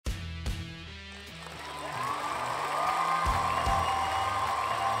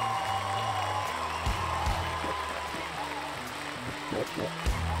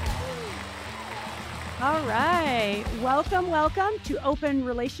All right. Welcome to Open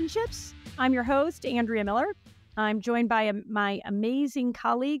Relationships. I'm your host, Andrea Miller. I'm joined by my amazing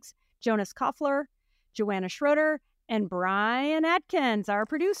colleagues, Jonas Koffler, Joanna Schroeder, and Brian Atkins, our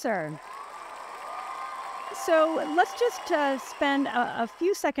producer. So let's just spend a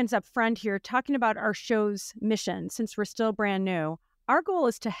few seconds up front here talking about our show's mission, since we're still brand new. Our goal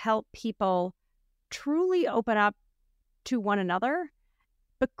is to help people truly open up to one another,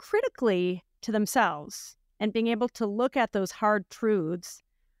 but critically to themselves, and being able to look at those hard truths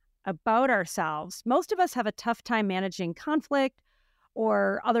about ourselves. Most of us have a tough time managing conflict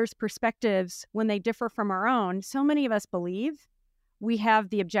or others' perspectives when they differ from our own. So many of us believe we have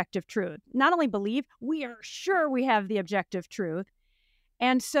the objective truth. Not only believe, we are sure we have the objective truth.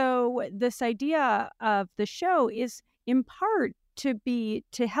 And so this idea of the show is in part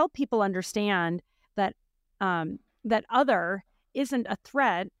to help people understand that that other isn't a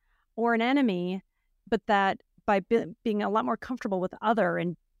threat or an enemy, but that by being a lot more comfortable with other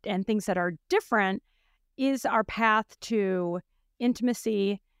and things that are different is our path to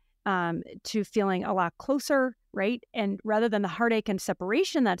intimacy, to feeling a lot closer, right? And rather than the heartache and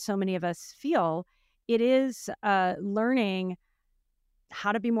separation that so many of us feel, it is learning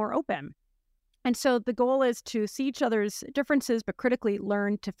how to be more open. And so the goal is to see each other's differences, but critically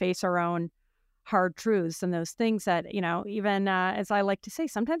learn to face our own hard truths and those things that, even as I like to say,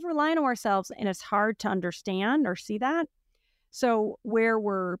 sometimes we're lying to ourselves and it's hard to understand or see that. So where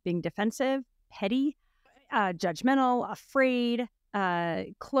we're being defensive, petty, judgmental, afraid,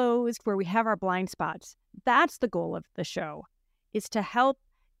 closed, where we have our blind spots, that's the goal of the show, is to help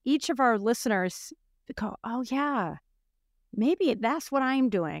each of our listeners go, oh yeah, maybe that's what I'm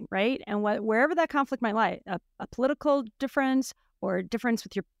doing, right? And wherever that conflict might lie, a political difference or a difference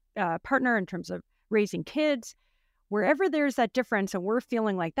with your partner in terms of raising kids, wherever there's that difference and we're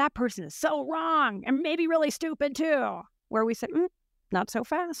feeling like that person is so wrong and maybe really stupid too, where we say, not so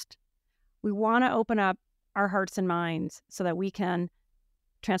fast. We want to open up our hearts and minds so that we can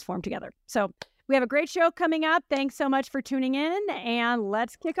transform together. So we have a great show coming up. Thanks so much for tuning in, and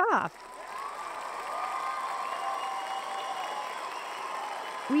let's kick off.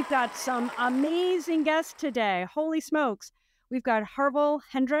 We've got some amazing guests today. Holy smokes. We've got Harville,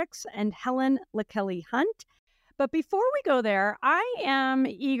 Hendrix, and Helen, LaKelly Hunt. But before we go there, I am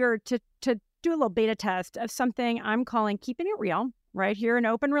eager to do a little beta test of something I'm calling Keeping It Real. Right here in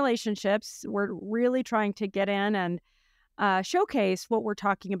Open Relationships, we're really trying to get in and showcase what we're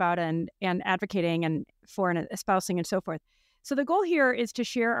talking about and advocating and for and espousing and so forth. So the goal here is to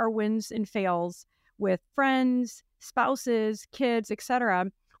share our wins and fails with friends, spouses, kids, etc.,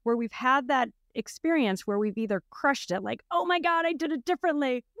 where we've had that experience where we've either crushed it, like, oh my God, I did it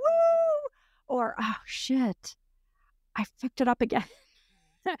differently, woo! Or, oh shit, I fucked it up again.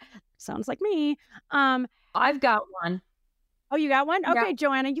 Sounds like me. I've got one. Oh, you got one? Okay, Yeah.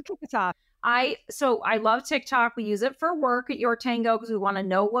 Joanna, you kick us off. I love TikTok. We use it for work at Your Tango because we want to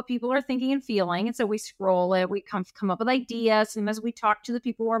know what people are thinking and feeling. And so we scroll it. We come up with ideas. And as we talk to the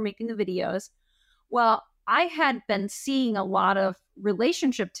people who are making the videos, well, I had been seeing a lot of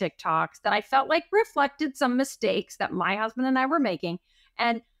relationship TikToks that I felt like reflected some mistakes that my husband and I were making.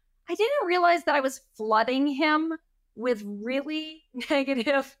 And I didn't realize that I was flooding him with really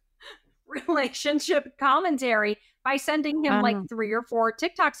negative relationship commentary by sending him like 3 or 4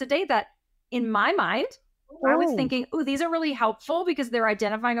 TikToks a day that in my mind, I was thinking, oh, these are really helpful because they're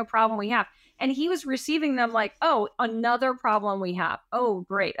identifying a problem we have. And he was receiving them like, oh, another problem we have. Oh,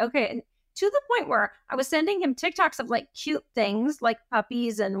 great. Okay. And to the point where I was sending him TikToks of like cute things like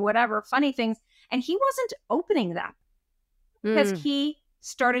puppies and whatever, funny things. And he wasn't opening them because he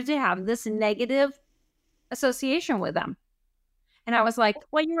started to have this negative association with them. And I was like,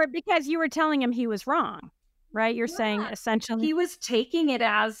 well, because you were telling him he was wrong, right? You're saying essentially he was taking it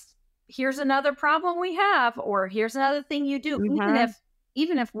as, here's another problem we have, or here's another thing you do.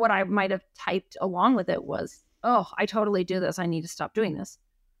 Even if what I might have typed along with it was, oh, I totally do this, I need to stop doing this.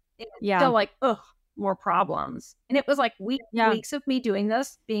 Still like, ugh, more problems. And it was like weeks of me doing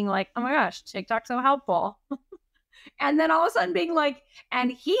this, being like, oh my gosh, TikTok's so helpful. And then all of a sudden being like,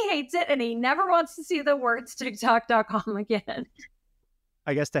 and he hates it and he never wants to see the words TikTok.com again.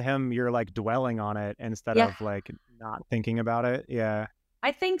 I guess to him, you're like dwelling on it instead of like not thinking about it. Yeah.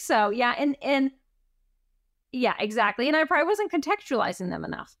 I think so. Yeah. And yeah, exactly. And I probably wasn't contextualizing them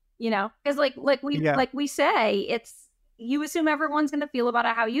enough, because like we say, it's, you assume everyone's going to feel about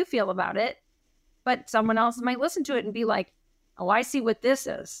it how you feel about it, but someone else might listen to it and be like, oh, I see what this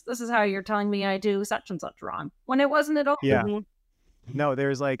is. This is how you're telling me I do such and such wrong, when it wasn't at all. Yeah. No,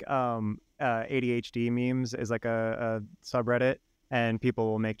 there's like ADHD memes is like a subreddit, and people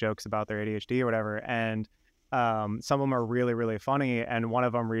will make jokes about their ADHD or whatever. And some of them are really, really funny. And one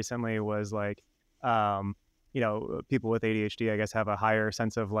of them recently was like, people with ADHD, I guess, have a higher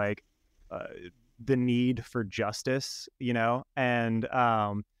sense of like the need for justice, and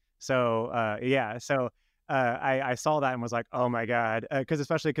I saw that and was like, oh my God,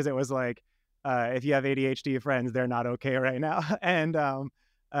 especially because it was like, if you have ADHD friends, they're not okay right now. And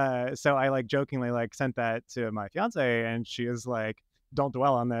so I like jokingly like sent that to my fiance, and she was like, don't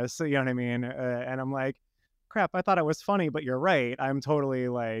dwell on this, you know what I mean? And I'm like, crap, I thought it was funny, but you're right. I'm totally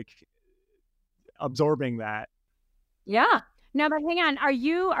like absorbing that. Yeah. Now, but hang on. Do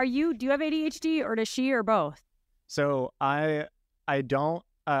you have ADHD, or does she, or both? So I don't,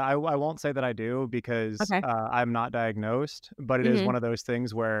 I won't say that I do, because I'm not diagnosed, but it is one of those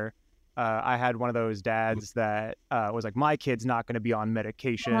things where I had one of those dads that was like, my kid's not going to be on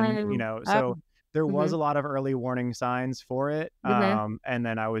medication, so there was a lot of early warning signs for it. And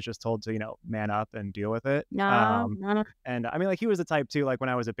then I was just told to, man up and deal with it. No. And I mean, like, he was the type too, like when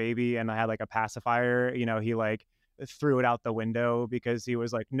I was a baby and I had like a pacifier, he like threw it out the window because he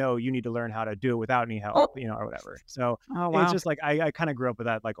was like, no, you need to learn how to do it without any help, or whatever. So it's just like, I kind of grew up with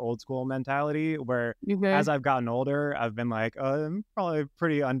that like old school mentality where as I've gotten older, I've been like, oh, I'm probably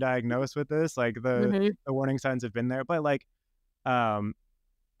pretty undiagnosed with this. Like the warning signs have been there, but like, I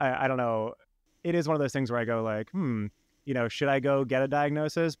don't know. It is one of those things where I go like, should I go get a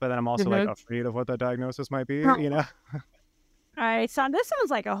diagnosis? But then I'm also like afraid of what the diagnosis might be, All right, so this sounds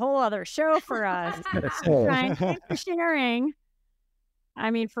like a whole other show for us. Thanks for sharing.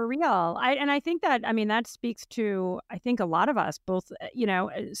 I mean, for real. I think that, that speaks to, I think, a lot of us both,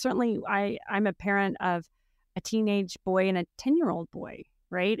 certainly I'm a parent of a teenage boy and a 10-year-old boy,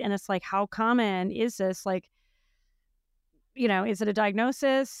 right? And it's like, how common is this? Like, is it a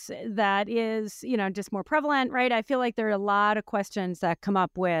diagnosis that is, just more prevalent, right? I feel like there are a lot of questions that come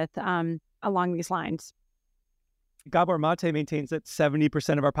up with along these lines. Gabor Mate maintains that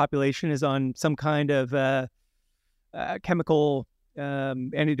 70% of our population is on some kind of chemical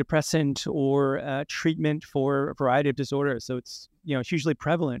antidepressant or treatment for a variety of disorders. So it's, it's usually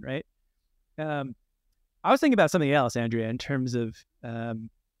prevalent, right? I was thinking about something else, Andrea, in terms of the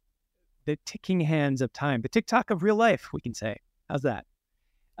ticking hands of time, the TikTok of real life, we can say. How's that?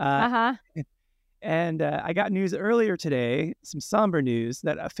 And I got news earlier today, some somber news,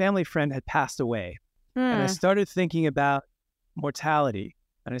 that a family friend had passed away. And I started thinking about mortality,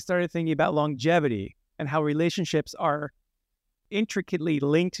 and I started thinking about longevity and how relationships are intricately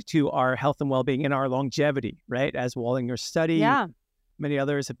linked to our health and well-being and our longevity, right? As Wallinger's study, many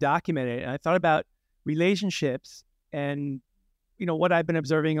others have documented. And I thought about relationships and, what I've been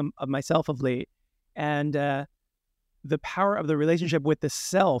observing of myself of late, and the power of the relationship with the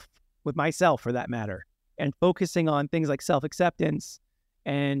self, with myself for that matter, and focusing on things like self-acceptance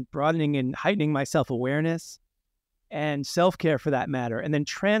and broadening and heightening my self-awareness and self-care for that matter, and then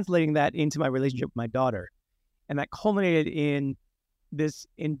translating that into my relationship with my daughter. And that culminated in this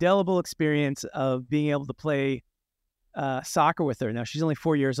indelible experience of being able to play soccer with her. Now, she's only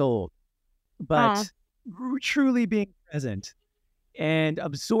 4 years old, but truly being present and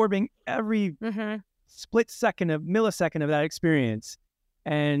absorbing every millisecond of that experience,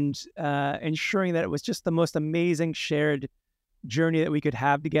 and ensuring that it was just the most amazing shared journey that we could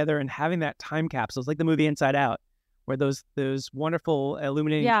have together, and having that time capsules like the movie Inside Out, where those wonderful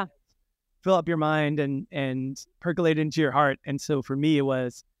illuminating fill up your mind and percolate into your heart. And so for me, it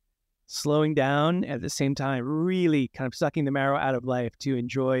was slowing down at the same time, really kind of sucking the marrow out of life to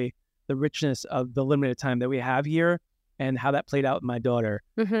enjoy the richness of the limited time that we have here, and how that played out with my daughter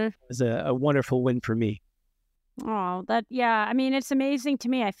was a wonderful win for me. Oh, it's amazing to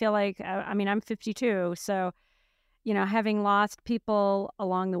me. I feel like, I'm 52, so having lost people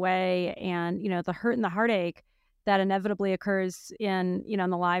along the way, and, the hurt and the heartache that inevitably occurs in, in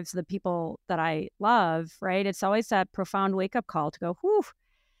the lives of the people that I love, right? It's always that profound wake-up call to go, whew,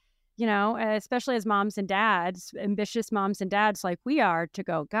 especially as moms and dads, ambitious moms and dads like we are, to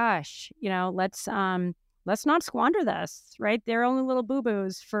go, gosh, let's not squander this, right? They're only little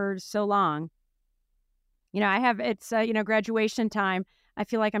boo-boos for so long. It's graduation time. I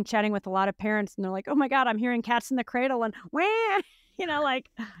feel like I'm chatting with a lot of parents, and they're like, oh my God, I'm hearing Cats in the Cradle, and wah!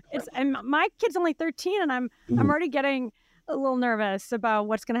 And my kid's only 13, and I'm already getting a little nervous about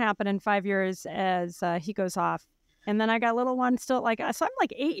what's going to happen in 5 years as he goes off. And then I got a little one still, so I'm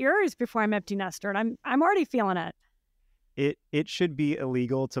like 8 years before I'm empty nester, and I'm already feeling it. It should be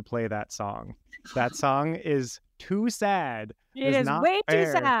illegal to play that song. That song is too sad. It is way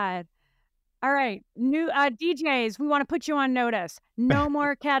too sad. All right, new DJs, we want to put you on notice. No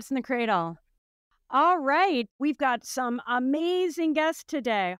more Cats in the Cradle. All right. We've got some amazing guests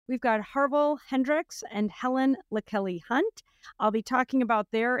today. We've got Harville Hendrix and Helen LaKelly Hunt. I'll be talking about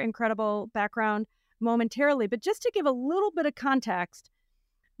their incredible background momentarily, but just to give a little bit of context,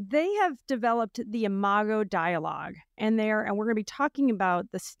 they have developed the Imago Dialogue, and we're going to be talking about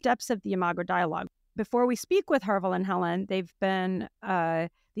the steps of the Imago Dialogue. Before we speak with Harville and Helen, they've been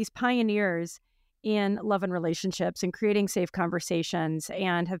these pioneers in love and relationships and creating safe conversations,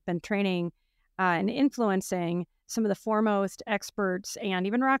 and have been training and influencing some of the foremost experts and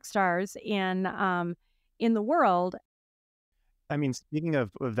even rock stars in the world. I mean, speaking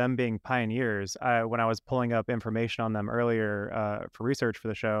of them being pioneers, when I was pulling up information on them earlier for research for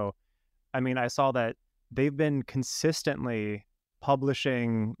the show, I mean, I saw that they've been consistently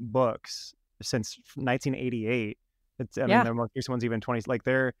publishing books since 1988. I mean, their most recent one's even 20. Like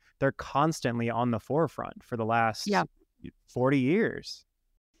they're constantly on the forefront for the last 40 years.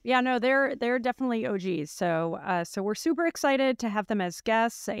 Yeah, no, they're definitely OGs. So we're super excited to have them as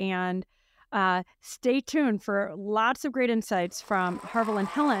guests, and stay tuned for lots of great insights from Harville and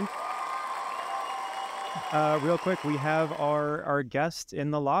Helen. Real quick, we have our guest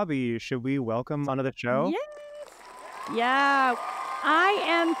in the lobby. Should we welcome onto the show? Yes. Yeah, I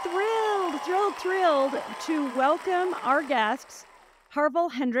am thrilled to welcome our guests, Harville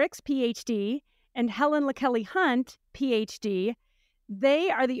Hendrix, PhD, and Helen LaKelly Hunt, PhD. They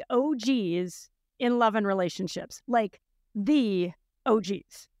are the OGs in love and relationships, like the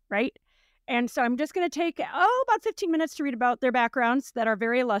OGs, right? And so I'm just going to take, about 15 minutes to read about their backgrounds that are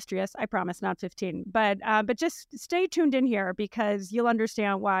very illustrious. I promise, not 15. But just stay tuned in here because you'll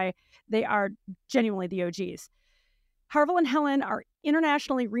understand why they are genuinely the OGs. Harville and Helen are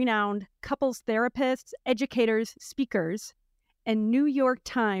internationally renowned couples therapists, educators, speakers, and New York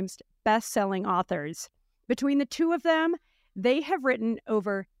Times best-selling authors. Between the two of them, they have written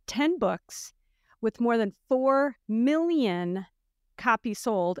over 10 books with more than 4 million copies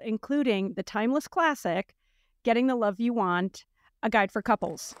sold, including the timeless classic, Getting the Love You Want, A Guide for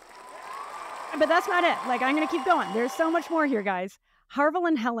Couples. But that's not it. Like, I'm going to keep going. There's so much more here, guys. Harville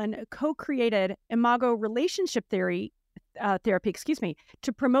and Helen co-created Imago relationship therapy,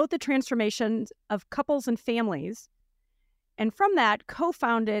 to promote the transformation of couples and families. And from that,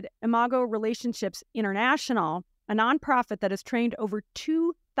 co-founded Imago Relationships International, a nonprofit that has trained over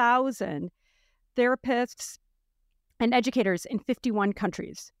 2,000 therapists and educators in 51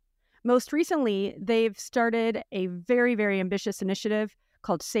 countries. Most recently, they've started a very, very ambitious initiative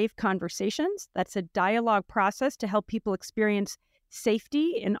called Safe Conversations. That's a dialogue process to help people experience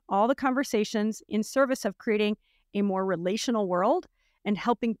safety in all the conversations in service of creating a more relational world and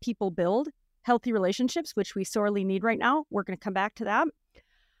helping people build healthy relationships, which we sorely need right now. We're going to come back to that.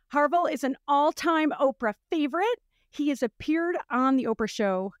 Harville is an all-time Oprah favorite. He has appeared on the Oprah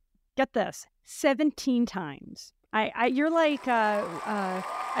show, get this, 17 times. You're like,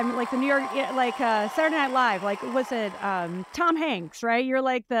 I'm like the New York, like Saturday Night Live. Like, was it Tom Hanks, right? You're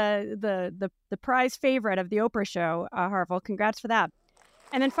like the prize favorite of the Oprah show, Harville. Congrats for that.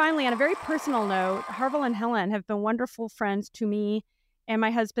 And then finally, on a very personal note, Harville and Helen have been wonderful friends to me and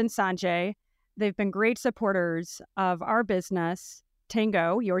my husband, Sanjay. They've been great supporters of our business,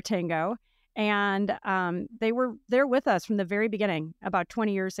 Tango, Your Tango. And they were there with us from the very beginning, about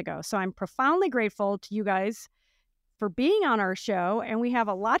 20 years ago. So I'm profoundly grateful to you guys for being on our show. And we have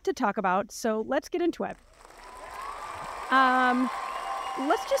a lot to talk about. So let's get into it.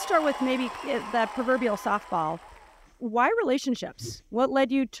 Let's just start with maybe that proverbial softball. Why relationships? What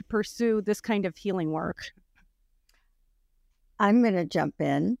led you to pursue this kind of healing work? I'm going to jump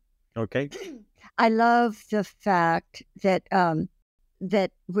in. Okay. I love the fact that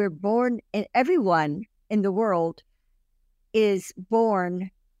that we're born, and everyone in the world is born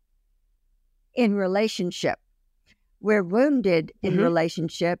in relationship. We're wounded in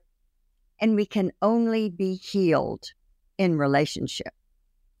relationship, and we can only be healed in relationship.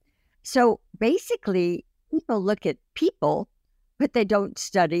 So basically, people look at people, but they don't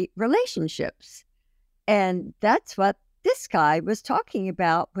study relationships. And that's what this guy was talking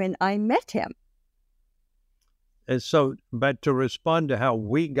about when I met him. And so, but to respond to how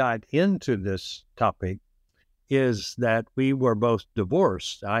we got into this topic is that we were both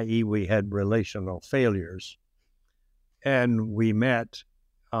divorced, i.e. we had relational failures. And we met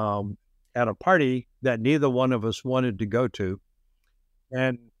at a party that neither one of us wanted to go to,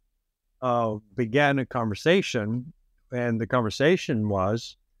 and began a conversation. And the conversation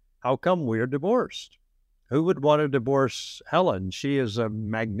was, how come we're divorced? Who would want to divorce Helen? She is a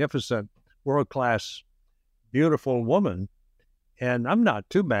magnificent, world-class, beautiful woman, and I'm not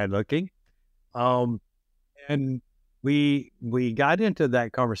too bad looking. And we got into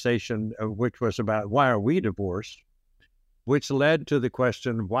that conversation, which was about why are we divorced, which led to the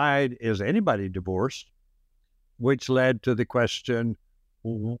question, why is anybody divorced? Which led to the question,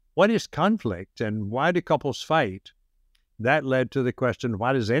 what is conflict and why do couples fight? That led to the question,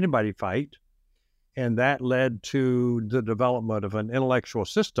 why does anybody fight? And that led to the development of an intellectual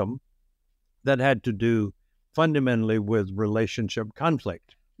system that had to do fundamentally with relationship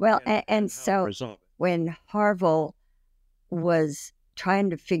conflict. Well, and so when Harville was trying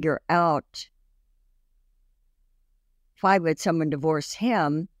to figure out why would someone divorce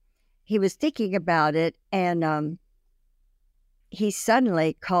him, he was thinking about it, and he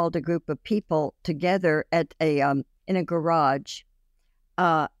suddenly called a group of people together at in a garage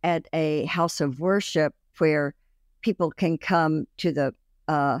at a house of worship where people can come to the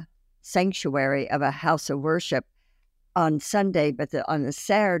sanctuary of a house of worship on Sunday, but on the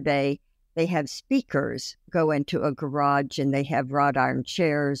Saturday, they have speakers go into a garage and they have wrought iron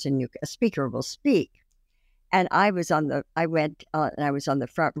chairs and a speaker will speak. And I was on the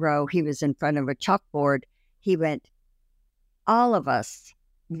front row. He was in front of a chalkboard. He went, all of us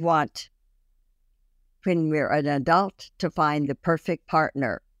want, when we're an adult, to find the perfect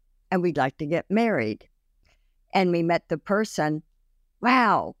partner, and we'd like to get married. And we met the person.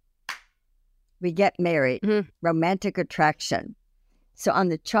 Wow. We get married. Mm-hmm. Romantic attraction. So on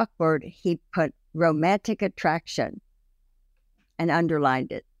the chalkboard, he put romantic attraction and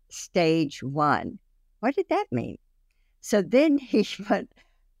underlined it, stage 1. What did that mean? So then he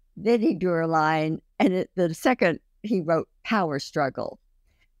drew a line, and the second he wrote power struggle.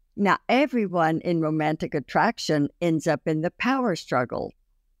 Now, everyone in romantic attraction ends up in the power struggle.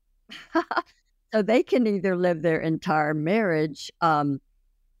 So they can either live their entire marriage in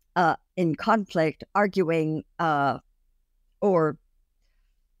conflict, arguing, or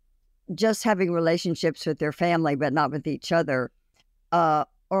just having relationships with their family, but not with each other.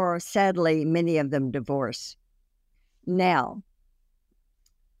 Or sadly, many of them divorce. Now,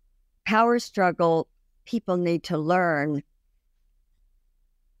 power struggle, people need to learn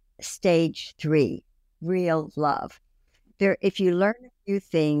stage 3, real love. If you learn a few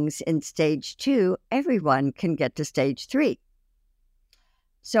things in stage 2, everyone can get to stage 3.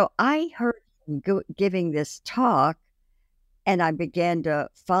 So I heard him giving this talk, and I began to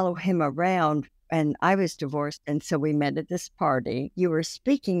follow him around, and I was divorced, and so we met at this party. You were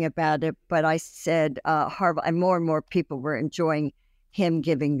speaking about it, but I said, Harville, and more people were enjoying him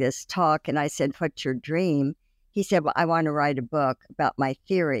giving this talk, and I said, what's your dream? He said, well, I want to write a book about my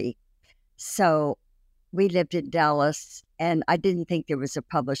theory. So we lived in Dallas, and I didn't think there was a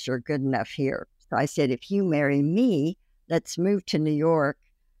publisher good enough here. So I said, if you marry me, let's move to New York,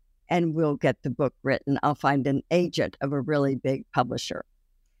 and we'll get the book written. I'll find an agent of a really big publisher.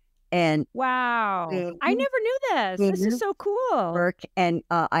 And wow, I never knew this. This is so cool. And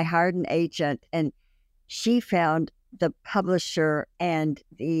I hired an agent, and she found the publisher, and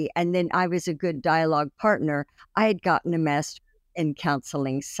then I was a good dialogue partner. I had gotten a master in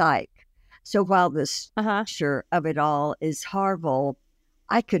counseling psych. So while the structure of it all is Harville,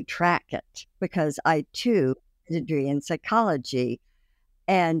 I could track it because I too had a degree in psychology,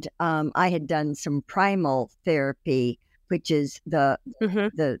 and I had done some primal therapy, which is the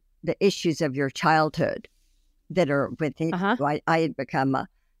issues of your childhood that are within you. I had become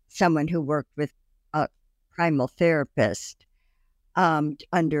someone who worked with a primal therapist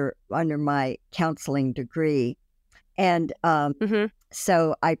under my counseling degree. And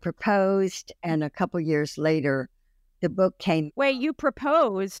so I proposed, and a couple years later, the book came. Wait, you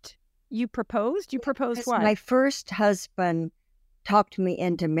proposed? You proposed? You proposed what? My first husband talked me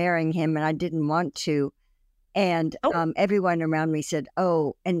into marrying him, and I didn't want to. And everyone around me said,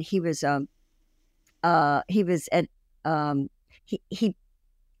 "Oh," and he was at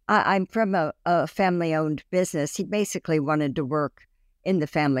I'm from a family-owned business. He basically wanted to work in the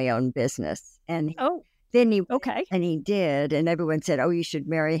family-owned business, and then he did, and everyone said, "Oh, you should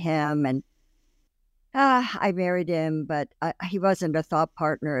marry him." And I married him, but he wasn't a thought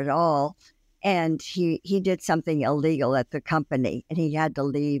partner at all, and he did something illegal at the company, and he had to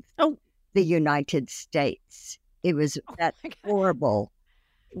leave the United States. It was that horrible.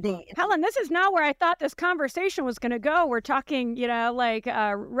 Helen, this is not where I thought this conversation was going to go. We're talking, like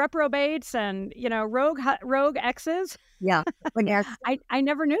reprobates and, rogue exes. Yeah. I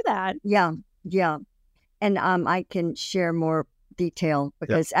never knew that. Yeah. Yeah. And I can share more detail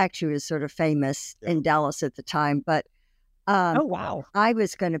because actually it was sort of famous in Dallas at the time. But oh, wow. I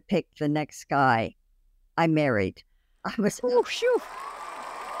was going to pick the next guy I married. My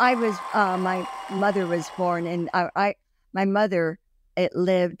mother was born, and my mother it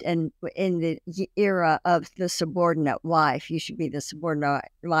lived in the era of the subordinate wife. You should be the subordinate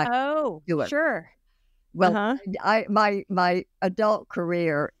wife. Oh, do it. Sure. Well, my adult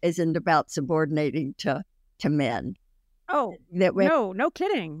career isn't about subordinating to men. Oh, no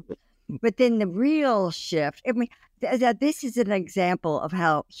kidding. But then the real shift, I mean, this is an example of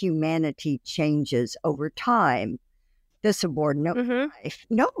how humanity changes over time. The subordinate wife.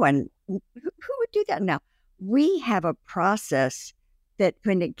 No one, who would do that now? We have a process that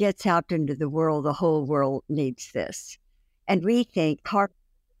when it gets out into the world, the whole world needs this. And we think our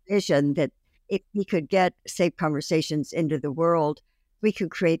vision that if we could get safe conversations into the world, we could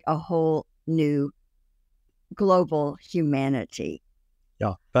create a whole new global humanity.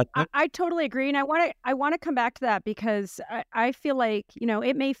 Yeah, but I totally agree, and I want to come back to that because I feel like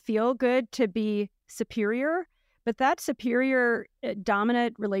it may feel good to be superior, but that superior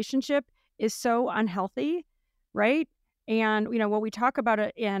dominant relationship is so unhealthy, right? And what we talk about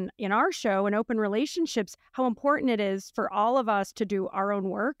it in our show in open relationships, how important it is for all of us to do our own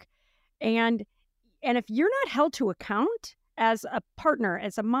work, and if you're not held to account as a partner,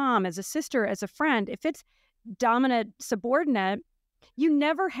 as a mom, as a sister, as a friend, if it's dominant subordinate, you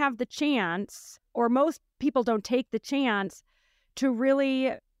never have the chance, or most people don't take the chance to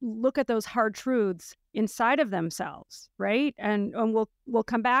really look at those hard truths inside of themselves, right? And we'll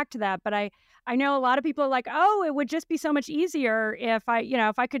come back to that. But I know a lot of people are like, oh, it would just be so much easier if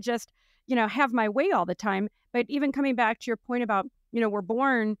I could just, have my way all the time. But even coming back to your point about, we're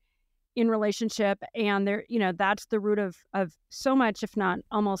born in relationship, and there, that's the root of so much, if not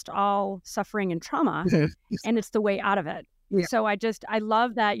almost all, suffering and trauma, and it's the way out of it. Yeah. So I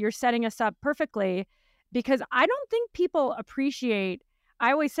love that you're setting us up perfectly, because I don't think people appreciate,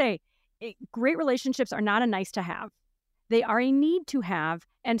 I always say, great relationships are not a nice to have. They are a need to have.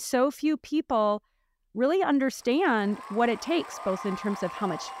 And so few people really understand what it takes, both in terms of how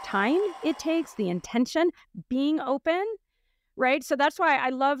much time it takes, the intention, being open, right? So that's why I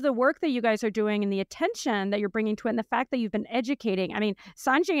love the work that you guys are doing and the attention that you're bringing to it, and the fact that you've been educating. I mean,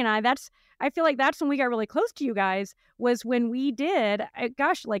 Sanjay and I feel like that's when we got really close to you guys, was when we did,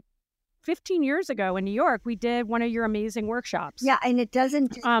 like 15 years ago in New York, we did one of your amazing workshops. Yeah, and it doesn't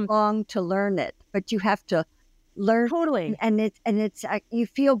take long to learn it, but you have to learn. Totally. And it's you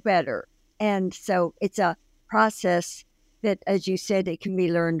feel better. And so it's a process that, as you said, it can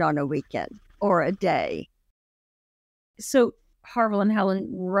be learned on a weekend or a day. So Harville and Helen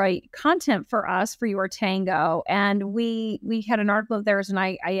write content for us for Your Tango, and we had an article of theirs, and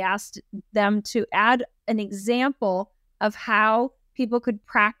I asked them to add an example of how people could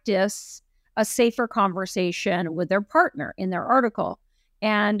practice a safer conversation with their partner in their article.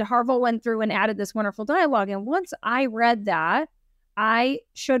 And Harville went through and added this wonderful dialogue. And once I read that, I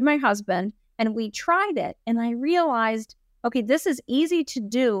showed my husband, and we tried it, and I realized, okay, this is easy to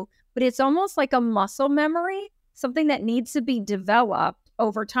do, but it's almost like a muscle memory, something that needs to be developed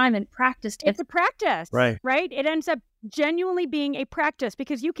over time and practiced. It's a practice, right? It ends up genuinely being a practice,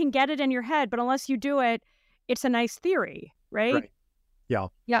 because you can get it in your head, but unless you do it, it's a nice theory, right? Yeah.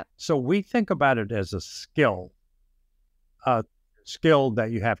 Yeah. So we think about it as a skill that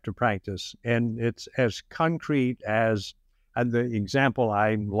you have to practice. And it's as concrete as, and the example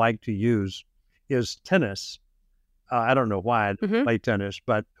I like to use is tennis. I don't know why I play tennis,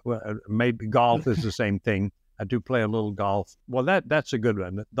 but maybe golf is the same thing. I do play a little golf. Well, that's a good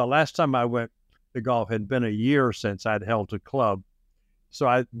one. The last time I went to golf had been a year since I'd held a club. So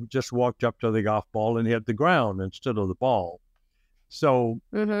I just walked up to the golf ball and hit the ground instead of the ball. So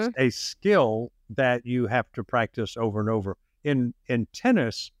it's a skill that you have to practice over and over. In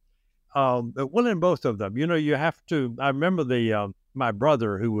tennis, well, in both of them, you have to. I remember my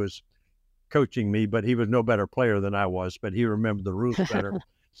brother, who was coaching me, but he was no better player than I was, but he remembered the rules better,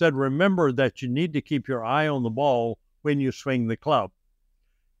 said, remember that you need to keep your eye on the ball when you swing the club.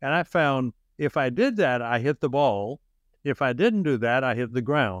 And I found if I did that, I hit the ball. If I didn't do that, I hit the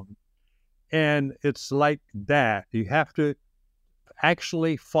ground. And it's like that. You have to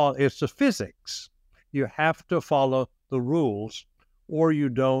actually follow. It's the physics. You have to follow the rules, or you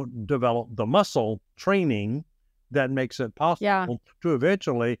don't develop the muscle training that makes it possible to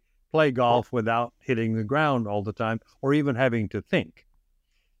eventually play golf without hitting the ground all the time, or even having to think.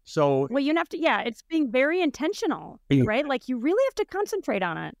 So, well, you have to, it's being very intentional, right? Like you really have to concentrate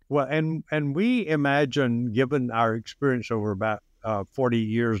on it. Well, and we imagine, given our experience over about 40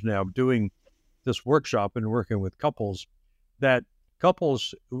 years now doing this workshop and working with couples, that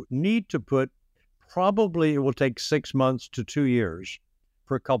couples need to probably it will take 6 months to 2 years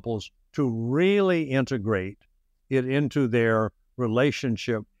for couples to really integrate it into their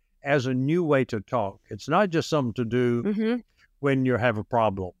relationship as a new way to talk. It's not just something to do when you have a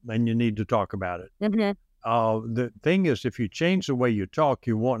problem and you need to talk about it. The thing is, if you change the way you talk,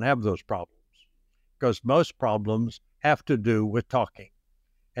 you won't have those problems, because most problems have to do with talking,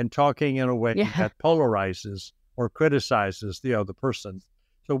 and talking in a way that polarizes or criticizes the other person.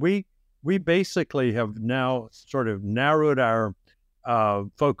 So we basically have now sort of narrowed our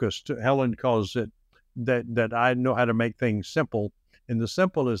focus to, Helen calls it, that I know how to make things simple. And the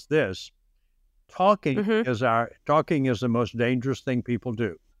simple is this: talking is the most dangerous thing people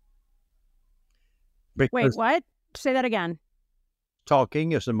do. Wait, what? Say that again.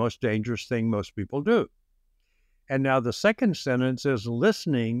 Talking is the most dangerous thing most people do. And now the second sentence is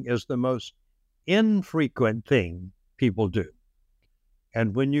listening is the most infrequent thing people do.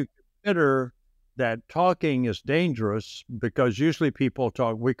 And when you consider that talking is dangerous, because usually people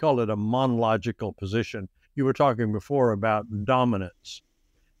talk, we call it a monological position. You were talking before about dominance.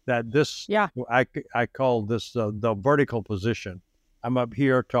 That this, I call this the vertical position. I'm up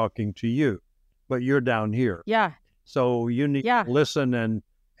here talking to you, but you're down here. Yeah. So you need to listen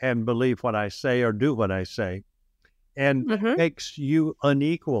and believe what I say or do what I say. And it makes you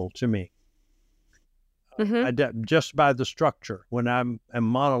unequal to me. Just by the structure. When I'm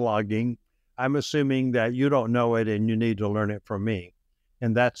monologuing, I'm assuming that you don't know it and you need to learn it from me.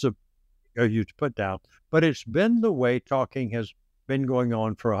 And that's a huge put down. But it's been the way talking has been going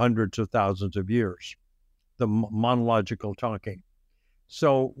on for hundreds of thousands of years, the monological talking.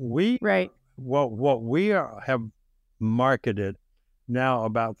 So what we have marketed now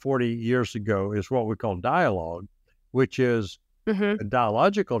about 40 years ago is what we call dialogue, which is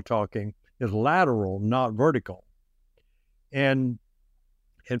dialogical talking is lateral, not vertical. And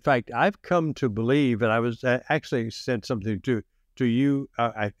in fact, I've come to believe, and I was actually said something to you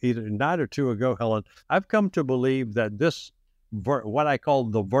either a night or two ago, Helen, I've come to believe that this, what I call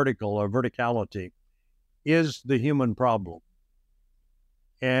the vertical or verticality, is the human problem.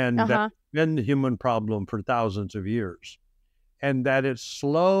 And that's been the human problem for thousands of years. And that it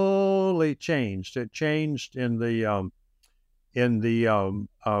slowly changed. It changed in the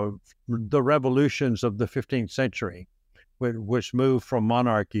revolutions of the 15th century, which moved from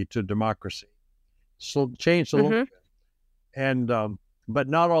monarchy to democracy. So changed a little bit. And but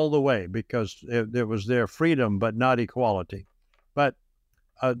not all the way, because it was their freedom, but not equality.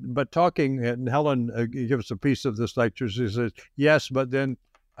 But talking, and Helen gives a piece of this lecture. She says, yes, but then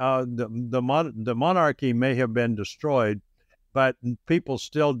the monarchy may have been destroyed, but people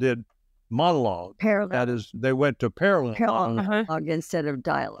still did monologue. Parallel. That is, they went to parallel monologue instead of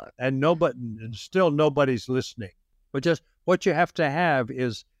dialogue. And still nobody's listening. But just what you have to have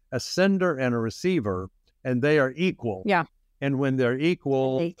is a sender and a receiver, and they are equal. Yeah. And when they're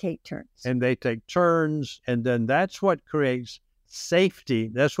equal, they take turns. And then that's what creates safety.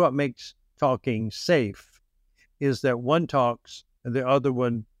 That's what makes talking safe, is that one talks and the other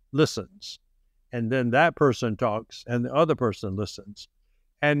one listens. And then that person talks and the other person listens.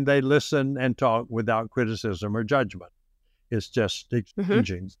 And they listen and talk without criticism or judgment. It's just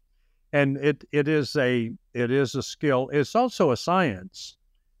exchanging. And it is a skill. It's also a science,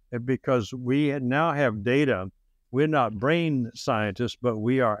 because we now have data. We're not brain scientists, but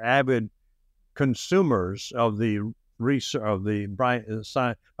we are avid consumers of the research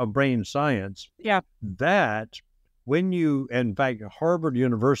of brain science. Yeah. That when you, in fact, Harvard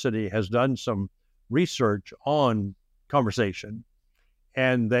University has done some research on conversation,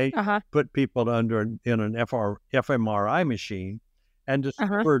 and they put people in an fMRI machine, and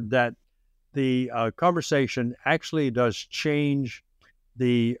discovered that the conversation actually does change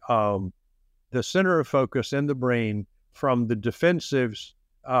the center of focus in the brain from the defensive,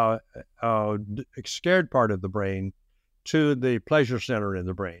 scared part of the brain to the pleasure center in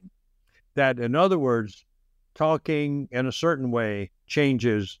the brain. That, in other words, talking in a certain way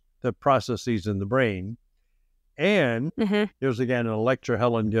changes the processes in the brain. And there's again a lecture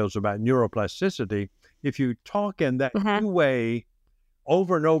Helen gives about neuroplasticity. If you talk in that new way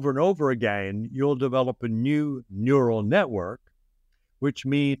over and over and over again, you'll develop a new neural network, which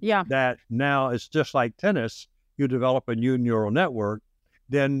means that now it's just like tennis. You develop a new neural network,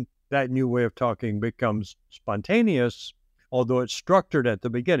 then that new way of talking becomes spontaneous. Although it's structured at the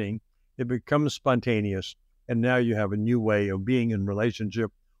beginning, it becomes spontaneous. And now you have a new way of being in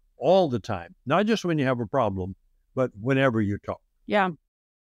relationship all the time, not just when you have a problem, but whenever you talk. Yeah.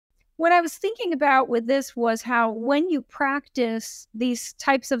 What I was thinking about with this was how when you practice these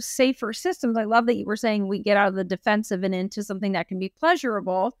types of safer systems, I love that you were saying we get out of the defensive and into something that can be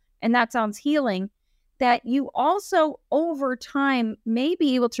pleasurable, and that sounds healing, that you also over time may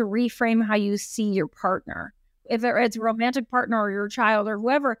be able to reframe how you see your partner. If it's a romantic partner or your child or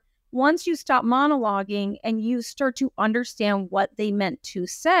whoever, once you stop monologuing and you start to understand what they meant to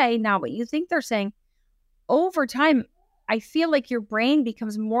say, not what you think they're saying, over time, I feel like your brain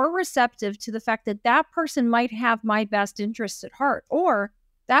becomes more receptive to the fact that that person might have my best interests at heart, or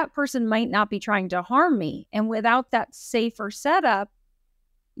that person might not be trying to harm me. And without that safer setup,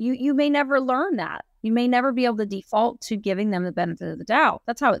 you may never learn that. You may never be able to default to giving them the benefit of the doubt.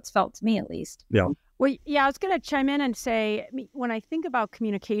 That's how it's felt to me, at least. Yeah. Well, yeah, I was going to chime in and say, when I think about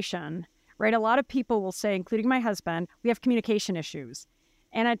communication, right, a lot of people will say, including my husband, we have communication issues.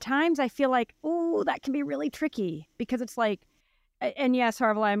 And at times I feel like, oh, that can be really tricky because it's like, and yes,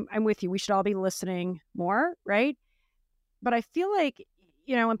 Harville, I'm with you. We should all be listening more, right? But I feel like,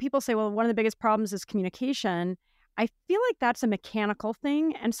 when people say, well, one of the biggest problems is communication, I feel like that's a mechanical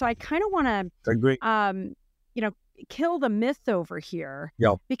thing. And so I kind of want to, agree. Kill the myth over here.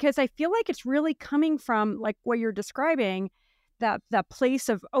 Yeah. Because I feel like it's really coming from like what you're describing, that place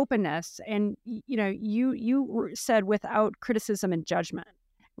of openness. And, you said without criticism and judgment,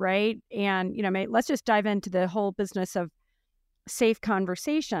 right? And, let's just dive into the whole business of safe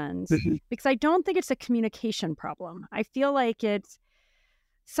conversations, because I don't think it's a communication problem. I feel like it's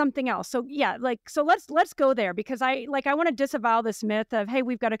something else. So yeah, so let's go there, because I want to disavow this myth of, hey,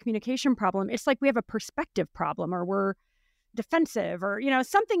 we've got a communication problem. It's like we have a perspective problem, or we're defensive, or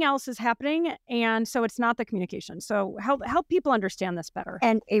something else is happening, and so it's not the communication. So help people understand this better.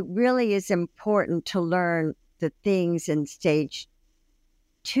 And it really is important to learn the things in stage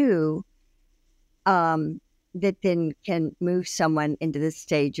 2 that then can move someone into the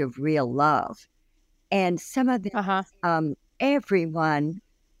stage of real love. And some of them, everyone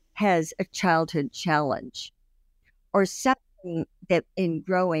has a childhood challenge or something that in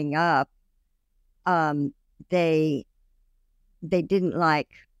growing up they didn't like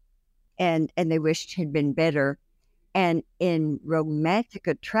and they wished had been better. And in romantic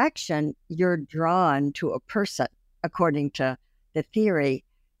attraction, you're drawn to a person, according to the theory,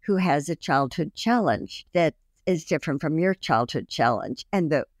 who has a childhood challenge that is different from your childhood challenge.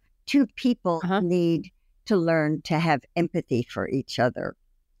 And the two people need to learn to have empathy for each other.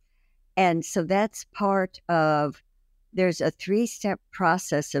 And so that's part of, there's a 3-step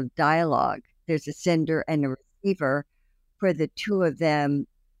process of dialogue. There's a sender and a receiver, where the two of them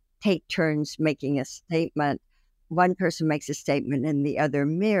take turns making a statement. One person makes a statement and the other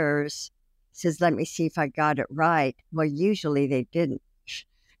mirrors, says, let me see if I got it right. Well, usually they didn't.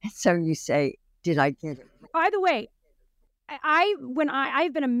 So you say, did I get it? By the way,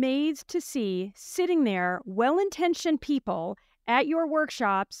 I've been amazed to see sitting there, well-intentioned people at your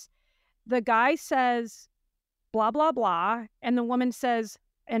workshops, the guy says, blah, blah, blah, and the woman says,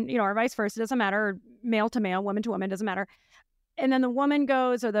 and, or vice versa, doesn't matter, male to male, woman to woman, doesn't matter. And then the woman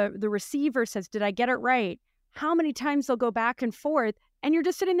goes, or the receiver says, did I get it right? How many times they'll go back and forth, and you're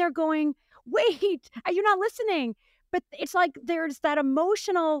just sitting there going, wait, are you not listening? But it's like there's that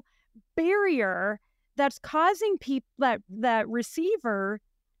emotional barrier that's causing people, that receiver,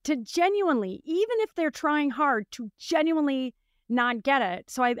 to genuinely, even if they're trying hard, to genuinely not get it.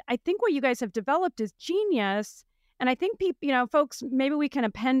 So I think what you guys have developed is genius. And I think people, folks, maybe we can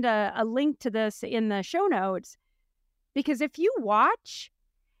append a link to this in the show notes, because if you watch,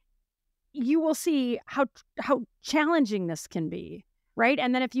 you will see how challenging this can be, right?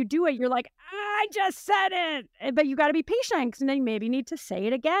 And then if you do it, you're like, I just said it, but you got to be patient, because then you maybe need to say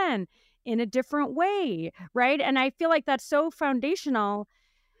it again in a different way, right? And I feel like that's so foundational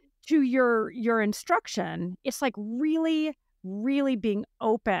to your instruction. It's like really, really being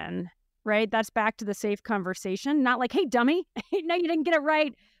open, right? That's back to the safe conversation, not like, hey, dummy, no, you didn't get it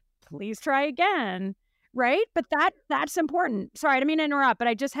right. Please try again, right? But that's important. Sorry, I didn't mean to interrupt, but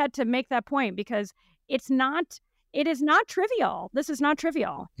I just had to make that point, because it is not trivial. This is not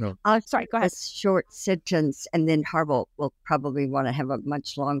trivial. No. Sorry, go ahead. A short sentence, and then Harville will probably want to have a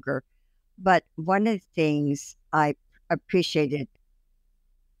much longer. But one of the things I appreciated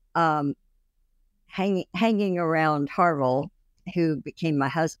hanging around Harville, who became my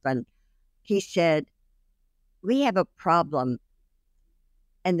husband, he said, we have a problem,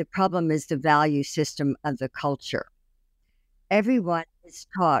 and the problem is the value system of the culture. Everyone is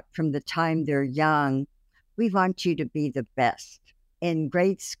taught from the time they're young, we want you to be the best. In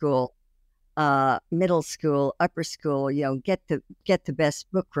grade school, middle school, upper school, get the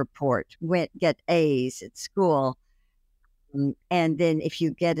best book report, get A's at school. And then if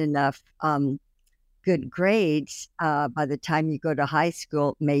you get enough good grades, by the time you go to high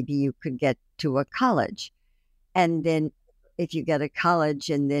school, maybe you could get to a college. And then if you get a college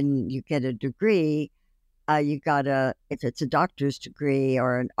and then you get a degree, if it's a doctor's degree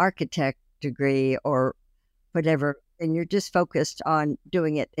or an architect degree or whatever then you're just focused on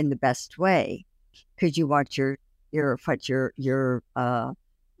doing it in the best way because you want you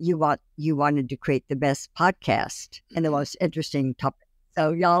wanted to create the best podcast and the most interesting topic.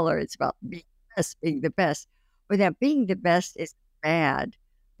 So it's about being the best. But now being the best is bad,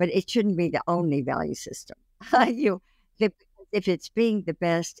 but it shouldn't be the only value system. If it's being the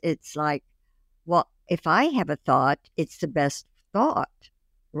best, it's like, well, if I have a thought, it's the best thought,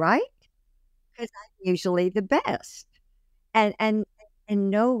 right? Because I'm usually the best. And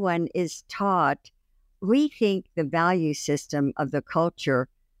no one is taught. We think the value system of the culture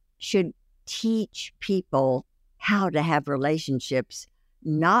should teach people how to have relationships,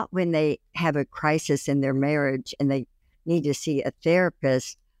 not when they have a crisis in their marriage and they need to see a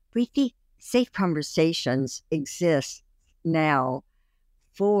therapist. We think safe conversations exist now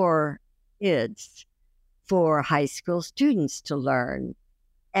for kids, for high school students to learn.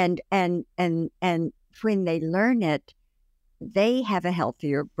 And when they learn it, they have a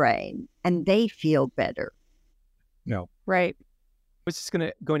healthier brain and they feel better. No. Right. I was just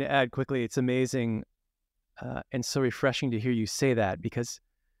going to add quickly, it's amazing and so refreshing to hear you say that, because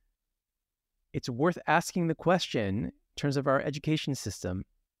it's worth asking the question in terms of our education system.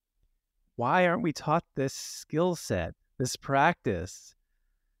 Why aren't we taught this skill set, this practice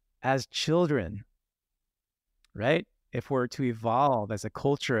as children, right? If we're to evolve as a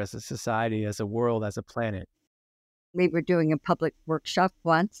culture, as a society, as a world, as a planet. We were doing a public workshop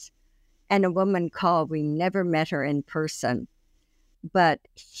once, and a woman called. We never met her in person, but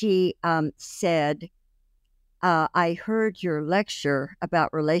she said, I heard your lecture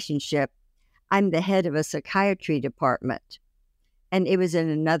about relationship. I'm the head of a psychiatry department. And it was in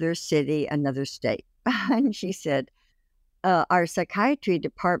another city, another state. And she said, our psychiatry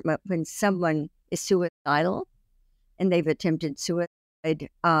department, when someone is suicidal and they've attempted suicide,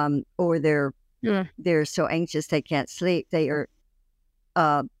 or they're so anxious they can't sleep, they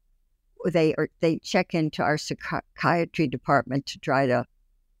check into our psychiatry department to try to,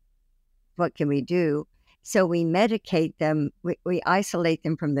 what can we do? So we medicate them, we isolate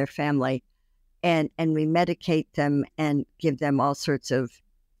them from their family, and we medicate them and give them all sorts of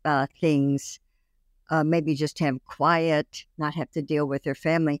things, maybe just have quiet, not have to deal with their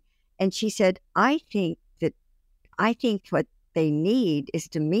family. And she said, I think what they need is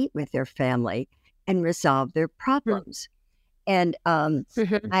to meet with their family and resolve their problems. And I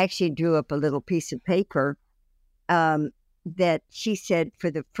actually drew up a little piece of paper that she said, for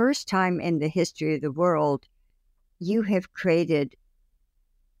the first time in the history of the world, you have created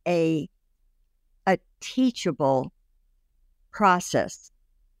a teachable process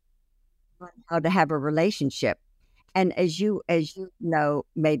on how to have a relationship. And as you know,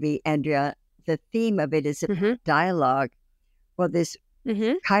 maybe, Andrea, the theme of it is dialogue. Well, this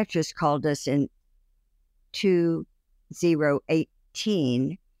psychiatrist called us in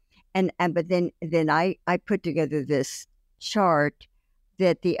 2018, but then I put together this chart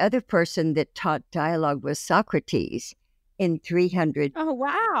that the other person that taught dialogue was Socrates in 300. Oh,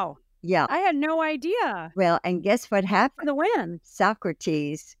 wow. Yeah. I had no idea. Well, and guess what happened? For the win.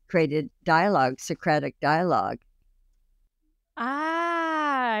 Socrates created dialogue, Socratic dialogue.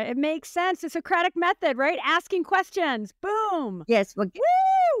 It makes sense. The Socratic method, right? Asking questions. Boom. Yes. Well,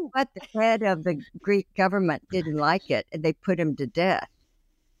 woo! But the head of the Greek government didn't like it, and they put him to death.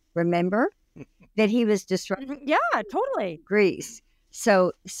 Remember that he was disrupting? Yeah, totally. Greece.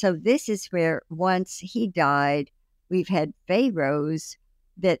 So this is where, once he died, we've had pharaohs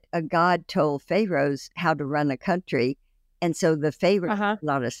that a god told pharaohs how to run a country, and so the pharaohs had a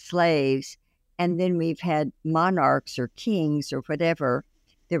lot of slaves. And then we've had monarchs or kings or whatever.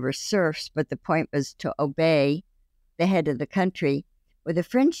 There were serfs, but the point was to obey the head of the country. Well, the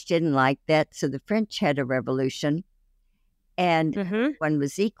French didn't like that, so the French had a revolution, and one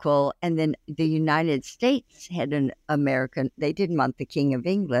was equal. And then the United States had an American. They didn't want the King of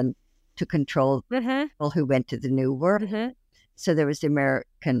England to control people who went to the New World. So there was the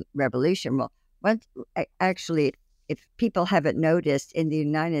American Revolution. Well, actually, if people haven't noticed, in the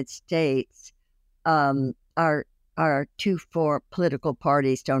United States, our two political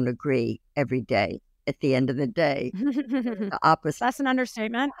parties don't agree every day. At the end of the day, the opposite. That's an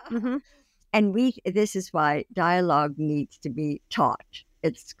understatement. And this is why dialogue needs to be taught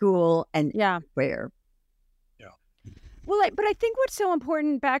at school and where. Well, but I think what's so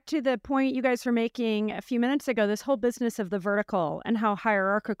important, back to the point you guys were making a few minutes ago, this whole business of the vertical and how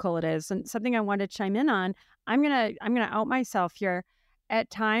hierarchical it is, and something I wanted to chime in on. I'm gonna out myself here.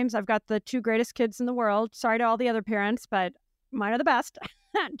 At times, I've got the two greatest kids in the world. Sorry to all the other parents, but mine are the best.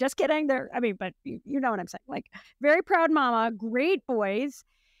 Just kidding. But you know what I'm saying. Like, very proud mama, great boys.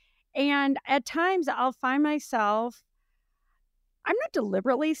 And at times I'll find myself I'm not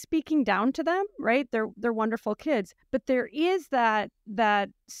deliberately speaking down to them, right? They're wonderful kids, but there is that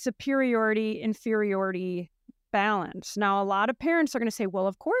superiority inferiority balance. Now, a lot of parents are going to say, "Well,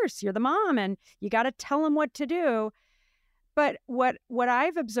 of course, you're the mom, and you got to tell them what to do." But what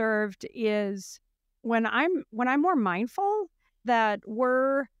I've observed is when I'm more mindful that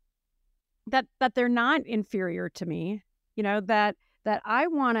that they're not inferior to me, that I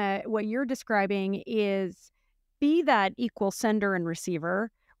want to, what you're describing is be that equal sender and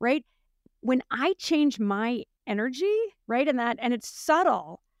receiver, right? When I change my energy, right? And it's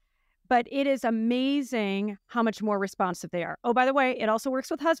subtle, but it is amazing how much more responsive they are. Oh, by the way, it also works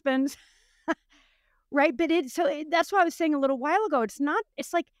with husbands, right? But that's what I was saying a little while ago.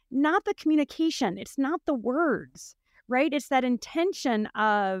 It's like not the communication. It's not the words, right? It's that intention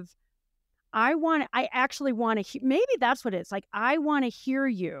of, I actually want to, maybe that's what it is. Like, I want to hear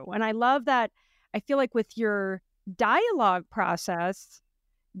you. And I love that. I feel like with your dialogue process,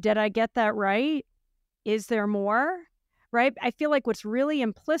 did I get that right? Is there more? Right? I feel like what's really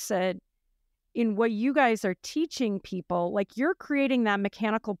implicit in what you guys are teaching people, like you're creating that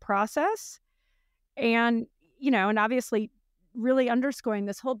mechanical process and, and obviously really underscoring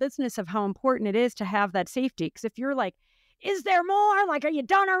this whole business of how important it is to have that safety. Because if you're like, is there more? Like, are you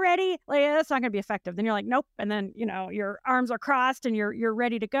done already? Like, that's not going to be effective. Then you're like, nope. And then, your arms are crossed and you're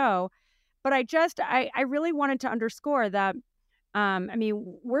ready to go. But I really wanted to underscore that,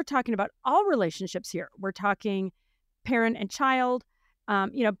 we're talking about all relationships here. We're talking parent and child,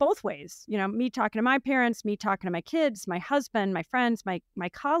 both ways, me talking to my parents, me talking to my kids, my husband, my friends, my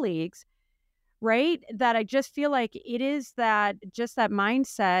colleagues, right? That I just feel like it is that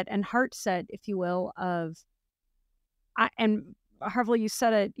mindset and heart set, if you will, of, and Harville, you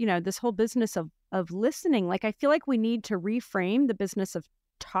said it, this whole business of listening. Like, I feel like we need to reframe the business of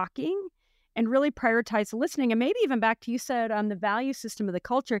talking and really prioritize listening. And maybe even back to, you said on the value system of the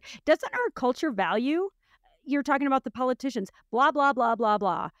culture, doesn't our culture value, you're talking about the politicians, blah, blah, blah, blah,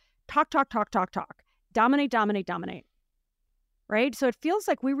 blah, talk, dominate, right? So it feels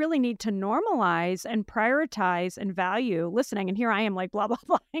like we really need to normalize and prioritize and value listening. And here I am like, blah, blah,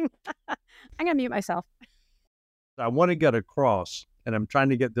 blah. I'm going to mute myself. I want to get across, and I'm trying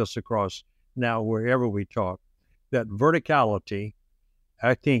to get this across now wherever we talk, that verticality,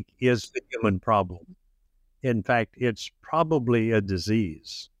 I think, is the human problem. In fact, it's probably a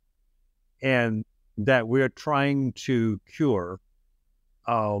disease, and that we're trying to cure.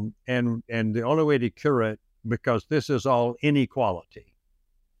 And the only way to cure it, because this is all inequality.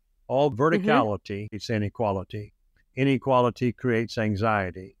 All verticality is inequality. Inequality creates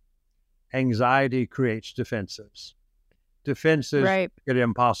anxiety. Anxiety creates defenses. Defenses make it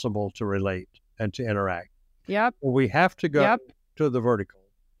impossible to relate and to interact. Yep. We have to go to the vertical,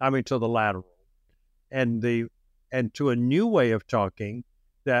 to the lateral, and to a new way of talking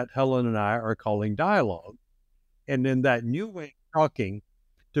that Helen and I are calling dialogue. And in that new way of talking,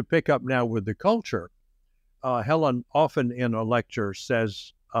 to pick up now with the culture, Helen often in a lecture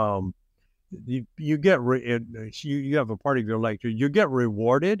says, you have a part of your lecture, you get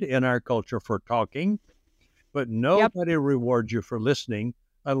rewarded in our culture for talking, but nobody rewards you for listening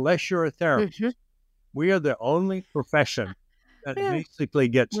unless you're a therapist. We are the only profession that basically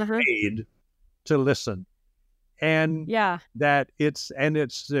gets paid to listen. And that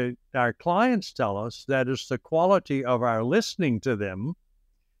our clients tell us that it's the quality of our listening to them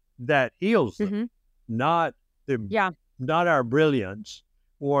that heals them, not our brilliance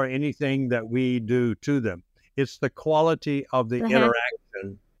or anything that we do to them. It's the quality of the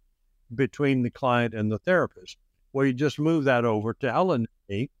interaction between the client and the therapist. Well, you just move that over to Helen and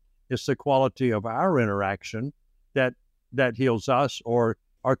me. It's the quality of our interaction that heals us or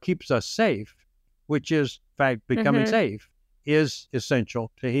keeps us safe, which is, in fact, becoming safe is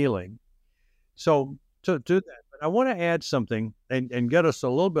essential to healing. So to do that, but I want to add something and get us a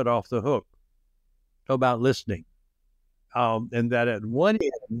little bit off the hook about listening. And that at one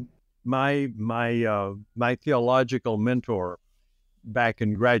end, my theological mentor back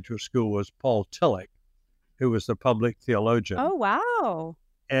in graduate school was Paul Tillich, who was the public theologian. Oh, wow.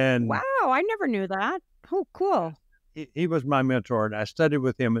 And wow, I never knew that. Oh, cool. He was my mentor, and I studied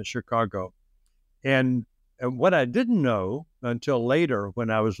with him in Chicago. And what I didn't know until later, when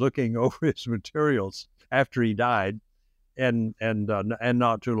I was looking over his materials after he died, and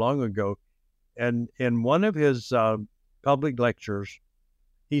not too long ago, and in one of his public lectures,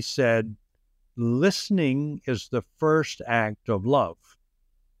 he said, listening is the first act of love.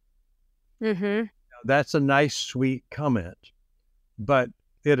 Now, that's a nice, sweet comment, but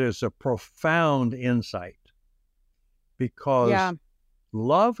it is a profound insight, because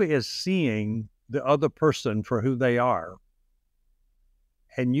love is seeing the other person for who they are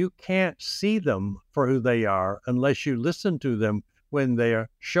And you can't see them for who they are unless you listen to them when they are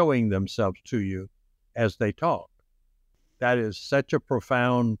showing themselves to you as they talk. That is such a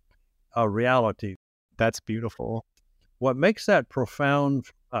profound reality. That's beautiful. What makes that profound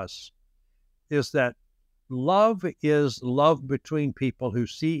for us is that love is love between people who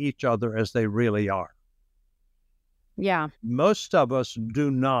see each other as they really are. Yeah. Most of us do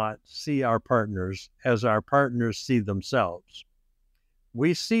not see our partners as our partners see themselves.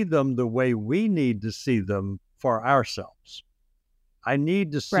 We see them the way we need to see them for ourselves. I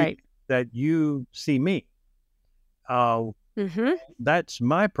need to see that you see me. That's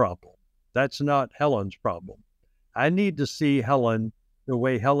my problem. That's not Helen's problem. I need to see Helen the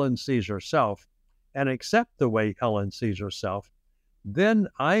way Helen sees herself and accept the way Helen sees herself. Then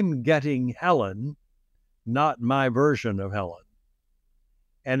I'm getting Helen, not my version of Helen.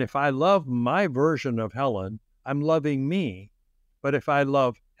 And if I love my version of Helen, I'm loving me. But if I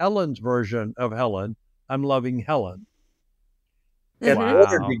love Helen's version of Helen, I'm loving Helen. In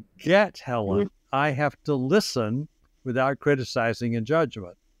order to get Helen, I have to listen without criticizing and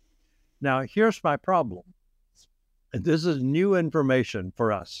judgment. Now, here's my problem. This is new information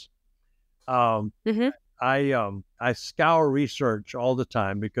for us. I scour research all the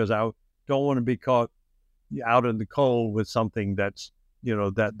time because I don't want to be caught out in the cold with something that's,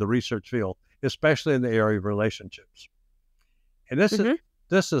 that the research field, especially in the area of relationships. And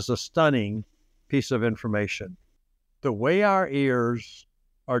this is a stunning piece of information. The way our ears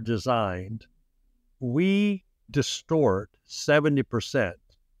are designed, we distort 70%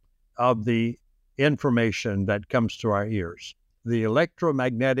 of the information that comes to our ears. The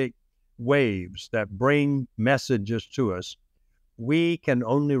electromagnetic waves that bring messages to us, we can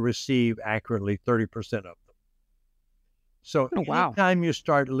only receive accurately 30% of them. So anytime you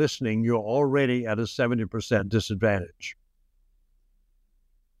start listening, you're already at a 70% disadvantage.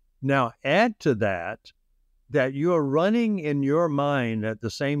 Now, add to that you're running in your mind at the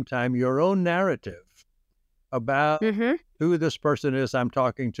same time your own narrative about who this person is I'm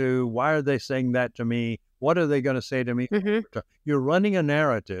talking to, why are they saying that to me, what are they going to say to me? You're running a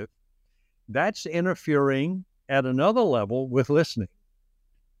narrative that's interfering at another level with listening.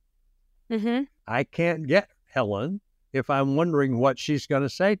 I can't get Helen if I'm wondering what she's going to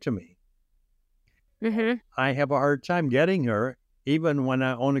say to me. I have a hard time getting her even when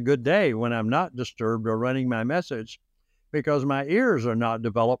on a good day, when I'm not disturbed or running my message, because my ears are not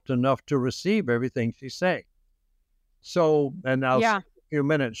developed enough to receive everything she's saying. So, and I'll say in a few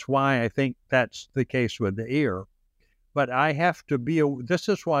minutes why I think that's the case with the ear. But I have to be, this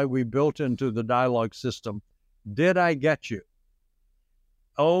is why we built into the dialogue system, did I get you?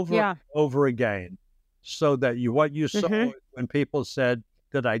 Over again. So that what you saw when people said,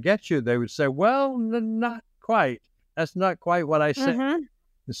 did I get you? They would say, well, not quite. That's not quite what I said. And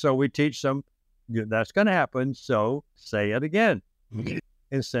so we teach them, that's going to happen. So say it again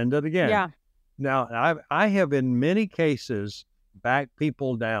and send it again. Now, I have in many cases backed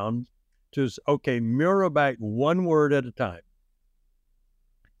people down to, mirror back one word at a time.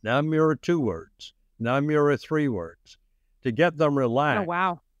 Now mirror 2 words. Now mirror 3 words to get them relaxed.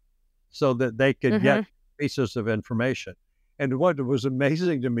 So that they could get pieces of information. And what was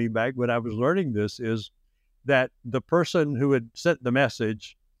amazing to me back when I was learning this is that the person who had sent the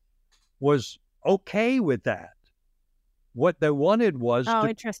message was okay with that. What they wanted was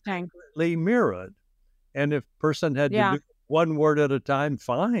to be mirrored. And if person had to do 1 word at a time,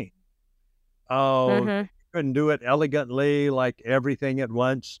 fine. Couldn't do it elegantly, like everything at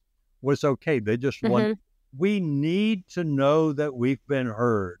once was okay. They just want, we need to know that we've been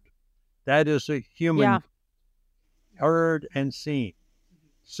heard. That is a human heard and seen.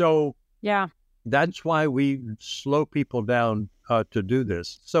 So that's why we slow people down to do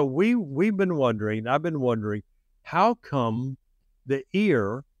this. So I've been wondering, how come the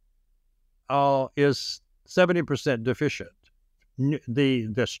ear is 70% deficient,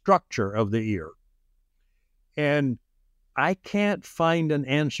 the structure of the ear? And I can't find an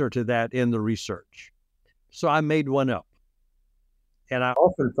answer to that in the research. So I made one up. And I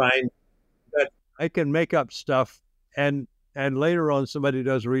often find that I can make up stuff and later on somebody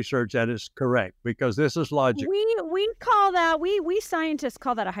does research and it's correct because this is logic. We call that, we scientists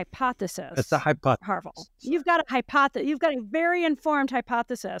call that a hypothesis. It's a hypothesis. Harville. You've got a hypothesis. You've got a very informed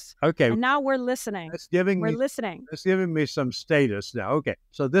hypothesis. Okay. And now we're listening. We're listening. It's giving me some status now. Okay.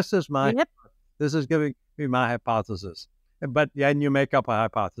 So this is this is giving me my hypothesis. And you make up a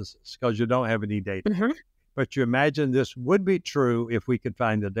hypothesis because you don't have any data. But you imagine this would be true if we could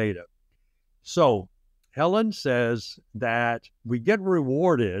find the data. So Helen says that we get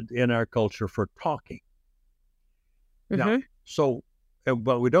rewarded in our culture for talking. Now, so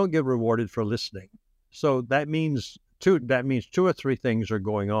but we don't get rewarded for listening. So that means two or three things are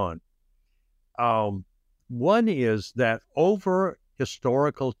going on. One is that over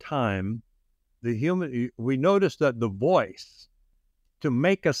historical time, we notice that the voice, to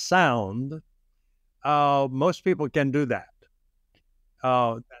make a sound, most people can do that.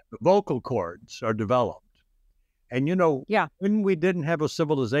 The vocal cords are developed. And, when we didn't have a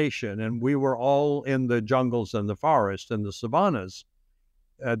civilization and we were all in the jungles and the forests and the savannas,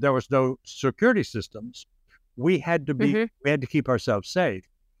 there was no security systems. We had to keep ourselves safe.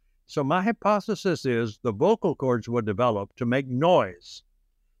 So my hypothesis is the vocal cords were developed to make noise,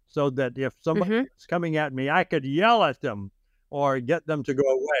 so that if somebody was coming at me, I could yell at them or get them to go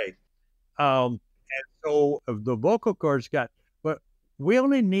away. And so the vocal cords but we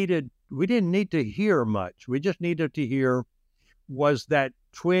didn't need to hear much. We just needed to hear, was that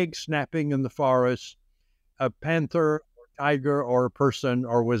twig snapping in the forest a panther or tiger or a person,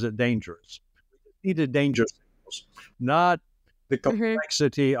 or was it dangerous? We needed danger signals, not the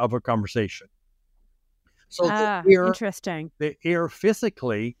complexity of a conversation. So interesting. The ear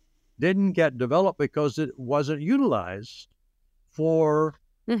physically didn't get developed because it wasn't utilized for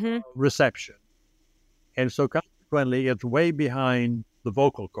reception. And so consequently, it's way behind the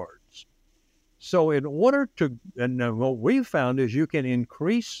vocal cords. So in order to, and what we've found is you can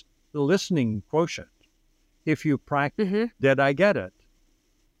increase the listening quotient if you practice, did I get it?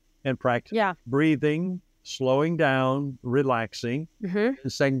 And practice breathing, slowing down, relaxing, and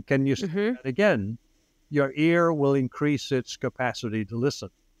saying, can you say that again? Your ear will increase its capacity to listen.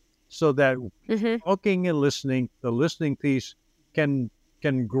 So that talking and listening, the listening piece can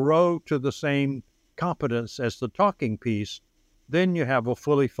grow to the same competence as the talking piece. Then you have a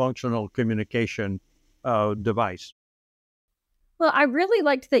fully functional communication device. Well, I really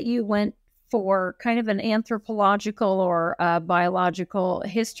liked that you went for kind of an anthropological or biological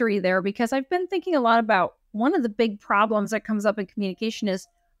history there, because I've been thinking a lot about one of the big problems that comes up in communication is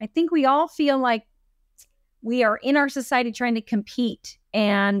I think we all feel like we are in our society trying to compete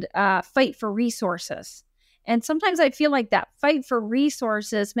and fight for resources. And sometimes I feel like that fight for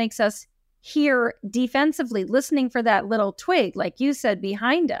resources makes us hear defensively, listening for that little twig, like you said,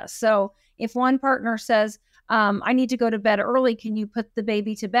 behind us. So if one partner says, I need to go to bed early, can you put the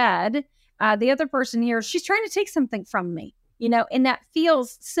baby to bed? The other person hears, she's trying to take something from me, and that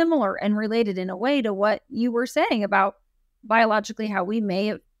feels similar and related in a way to what you were saying about biologically how we may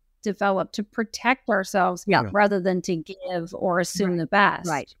have developed to protect ourselves rather than to give or assume the best.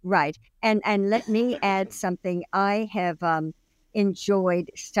 Right. And let me add something. I have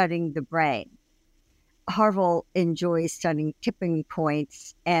enjoyed studying the brain. Harville enjoys studying tipping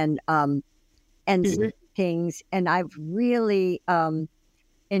points and things, and I've really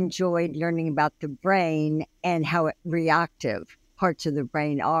enjoyed learning about the brain and how reactive parts of the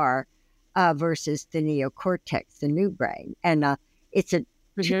brain are versus the neocortex, the new brain. And it's a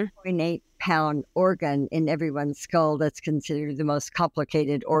 2.8 pound organ in everyone's skull that's considered the most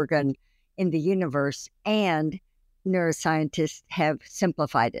complicated organ in the universe. And neuroscientists have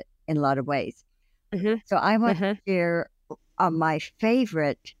simplified it in a lot of ways. So I want to share my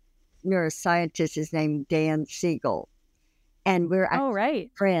favorite neuroscientist is named Dan Siegel. And we're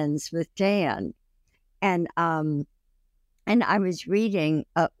friends with Dan. And I was reading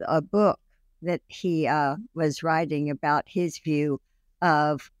a book that he was writing about his view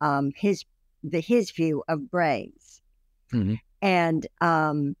of his view of brains. And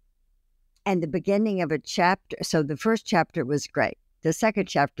the beginning of a chapter. So the first chapter was great. The second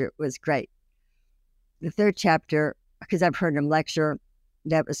chapter was great. The third chapter, because I've heard him lecture,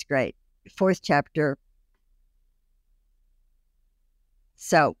 that was great. Fourth chapter.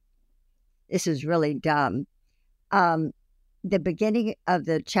 So this is really dumb. The beginning of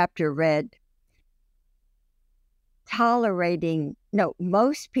the chapter read,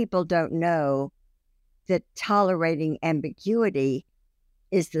 most people don't know that tolerating ambiguity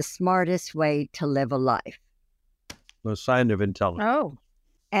is the smartest way to live a life. No sign of intelligence. Oh.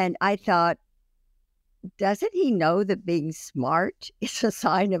 And I thought, doesn't he know that being smart is a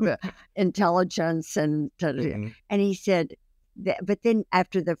sign of intelligence? And he said, but then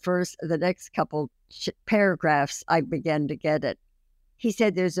after the next couple paragraphs, I began to get it. He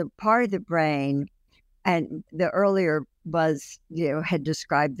said there's a part of the brain, and the earlier was, had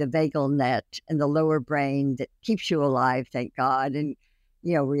described the vagal net and the lower brain that keeps you alive, thank God, and,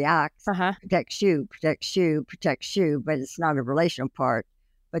 reacts, protects you, but it's not a relational part.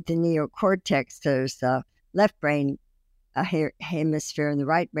 But the neocortex, there's the left brain hemisphere and the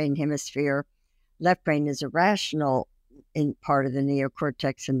right brain hemisphere. Left brain is a rational in part of the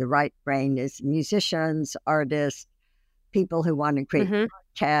neocortex, and the right brain is musicians, artists, people who want to create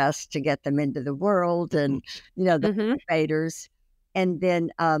podcasts to get them into the world, and the innovators. And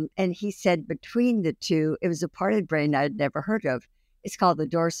then, and he said between the two, it was a part of the brain I'd never heard of. It's called the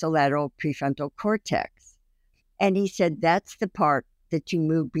dorsolateral prefrontal cortex. And he said that's the part that you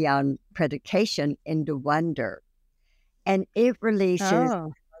move beyond predication into wonder. And it releases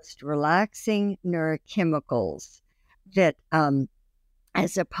the most relaxing neurochemicals that,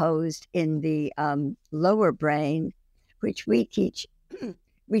 as opposed in the lower brain, which we teach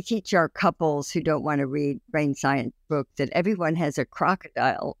our couples who don't want to read brain science books that everyone has a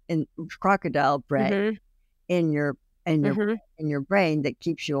crocodile brain in your brain that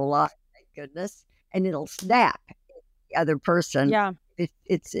keeps you alive. Thank goodness, and it'll snap the other person. Yeah, if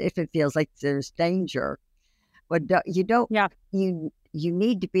it feels like there's danger. But you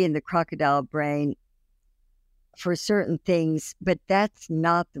need to be in the crocodile brain for certain things, but that's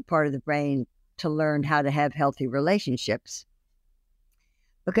not the part of the brain to learn how to have healthy relationships.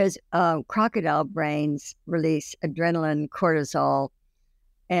 Because crocodile brains release adrenaline, cortisol,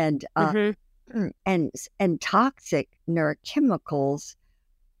 and toxic neurochemicals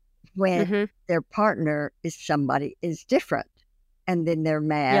when their partner is different, and then they're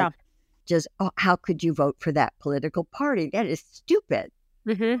mad. Yeah. Just, how could you vote for that political party? That is stupid.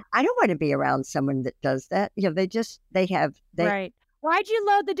 I don't want to be around someone that does that. Right. Why'd you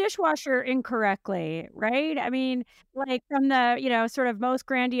load the dishwasher incorrectly, right? I mean, like from the, sort of most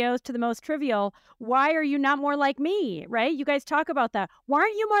grandiose to the most trivial, why are you not more like me, right? You guys talk about that. Why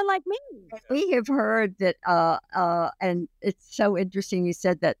aren't you more like me? We have heard that, and it's so interesting you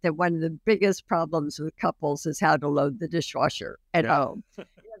said that one of the biggest problems with couples is how to load the dishwasher at home.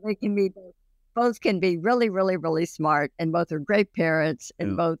 They can be, both can be really, really, really smart, and both are great parents,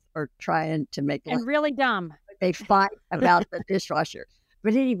 and both are trying to make and really dumb. They fight about the dishwasher.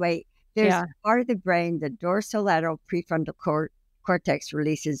 But anyway, there's a part of the brain, the dorsolateral prefrontal cortex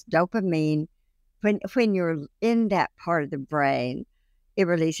releases dopamine. When you're in that part of the brain, it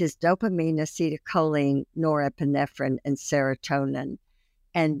releases dopamine, acetylcholine, norepinephrine, and serotonin.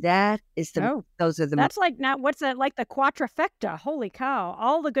 And that is that's like, now what's that, like the quadrifecta? Holy cow,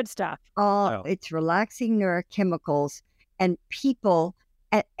 all the good stuff. It's relaxing neurochemicals, and people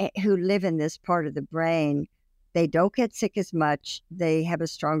who live in this part of the brain, they don't get sick as much. They have a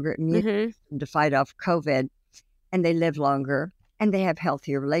stronger immune system to fight off COVID, and they live longer, and they have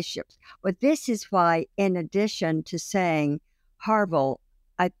healthier relationships. But this is why, in addition to saying, Harville,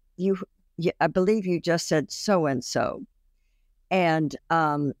 I believe you just said so-and-so. And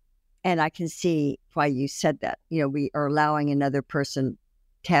I can see why you said that. We are allowing another person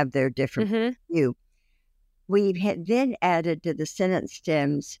to have their different view. We've then added to the sentence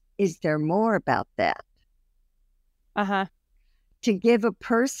stems, is there more about that? To give a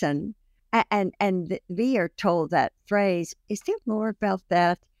person, and we are told that phrase, is there more about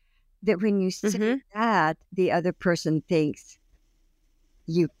that? That when you say that, the other person thinks,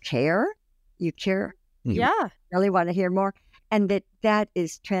 you care? You care? Yeah. Really want to hear more? And that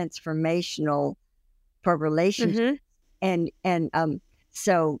is transformational for relationships. And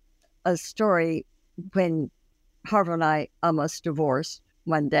so a story, when Harville and I almost divorced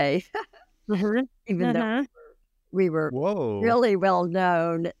one day, even though we were really well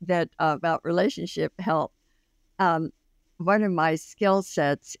known that about relationship help. One of my skill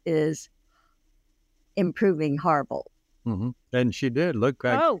sets is improving Harville. And she did. Look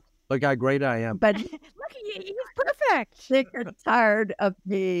how great I am. But look at you, he's perfect. Sick and tired of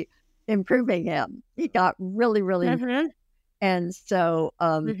me improving him. He got really, really good. And so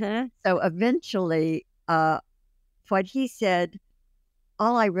so eventually what he said,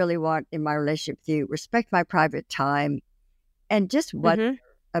 all I really want in my relationship with you, respect my private time, and just wonder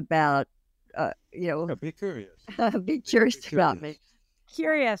about be curious. Be curious about me.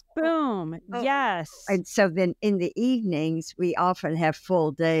 Curious. Boom. Yes. And so then in the evenings, we often have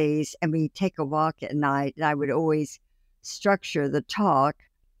full days, and we take a walk at night. And I would always structure the talk,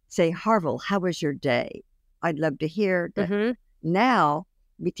 say, Harville, how was your day? I'd love to hear that. Now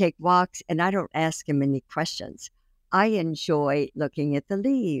we take walks, and I don't ask him any questions. I enjoy looking at the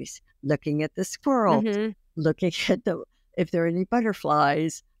leaves, looking at the squirrels, looking at if there are any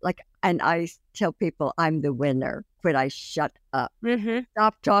butterflies. And I tell people I'm the winner when I shut up,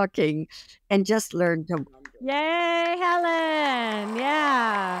 stop talking, and just learn to wonder. Yay, Helen!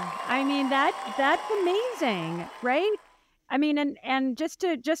 Yeah, I mean that's amazing, right? I mean, and just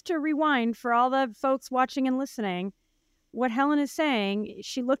to rewind for all the folks watching and listening, what Helen is saying,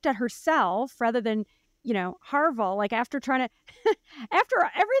 she looked at herself rather than Harville. Like after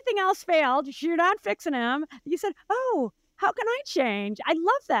everything else failed, you're not fixing him. You said, "Oh, how can I change?" I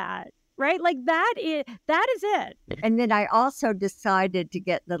love that. right? Like that is it. And then I also decided to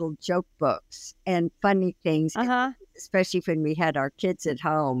get little joke books and funny things, especially when we had our kids at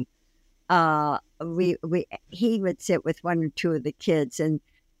home. He would sit with one or two of the kids and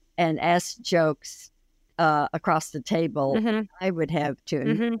ask jokes across the table. I would have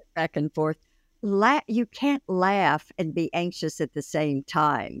to back and forth. You can't laugh and be anxious at the same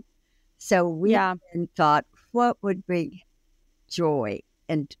time. So we thought, what would bring joy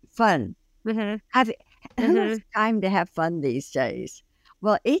and fun? Who has time to have fun these days?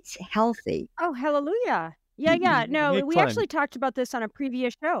 Well, it's healthy. Oh, hallelujah. Yeah. No, we actually talked about this on a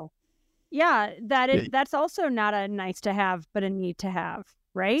previous show. Yeah, that's also not a nice to have, but a need to have,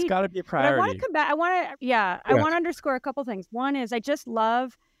 right? It's got to be a priority. But I want to come back. I want to underscore a couple things. One is I just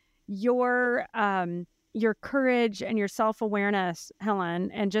love your courage and your self-awareness,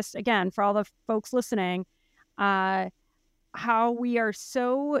 Helen, and just again for all the folks listening, how we are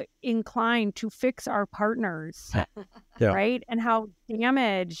so inclined to fix our partners, right? And how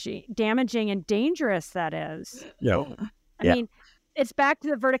damaging and dangerous that is. I mean, it's back to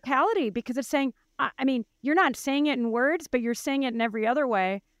the verticality because it's saying, I mean, you're not saying it in words, but you're saying it in every other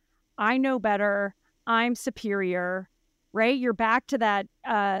way. I know better. I'm superior, right? You're back to that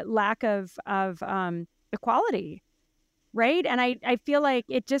lack of equality, right? And I feel like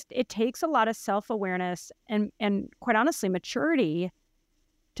it takes a lot of self-awareness and quite honestly, maturity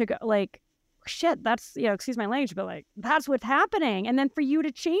to go like, shit, that's, excuse my language, but like, that's what's happening. And then for you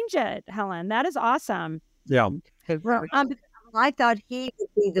to change it, Helen, that is awesome. Yeah. I thought he would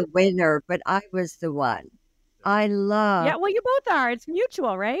be the winner, but I was the one. I love. Yeah, well, you both are. It's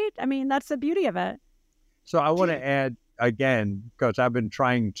mutual, right? I mean, that's the beauty of it. So I want to add again, because I've been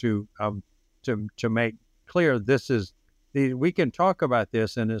trying to make clear we can talk about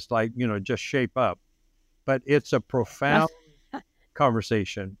this and it's like, just shape up, but it's a profound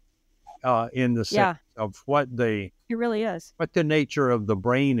conversation in the sense of it really is, what the nature of the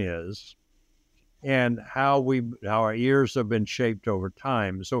brain is, and how our ears have been shaped over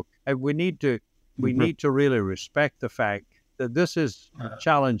time. So we need to really respect the fact that this is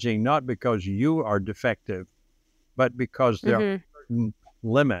challenging, not because you are defective, but because there are certain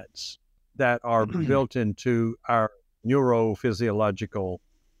limits that are built into our neurophysiological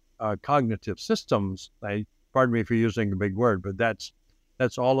cognitive systems. Pardon me for using a big word, but that's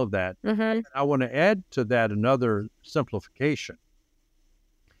all of that. I want to add to that another simplification.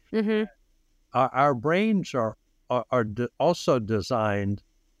 Our brains are also designed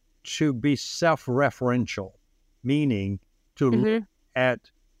to be self-referential, meaning to look at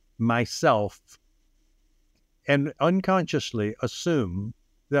myself and unconsciously assume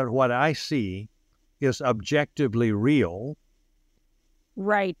that what I see is objectively real.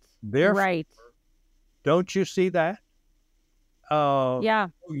 Right. Therefore, don't you see that?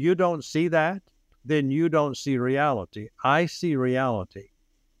 You don't see that? Then you don't see reality. I see reality.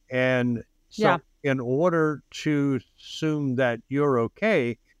 And so in order to assume that you're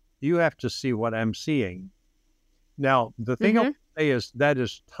okay, you have to see what I'm seeing. Now, the thing I want to say is that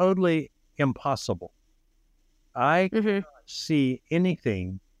is totally impossible. I cannot see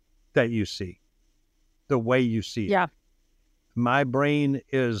anything that you see the way you see it. My brain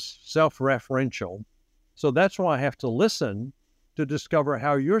is self-referential. So that's why I have to listen to discover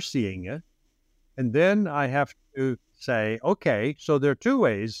how you're seeing it. And then I have to say, okay, so there are two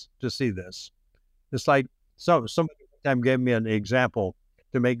ways to see this. It's like somebody one time gave me an example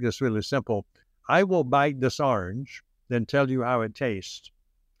to make this really simple. I will bite this orange, then tell you how it tastes.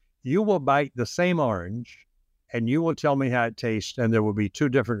 You will bite the same orange, and you will tell me how it tastes, and there will be two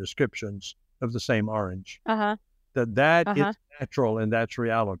different descriptions of the same orange. That is natural, and that's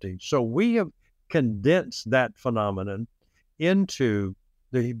reality. So we have condensed that phenomenon into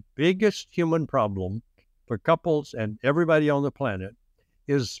the biggest human problem for couples and everybody on the planet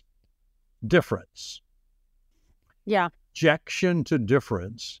is difference. Objection to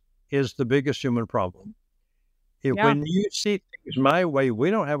difference is the biggest human problem. When you see things my way, we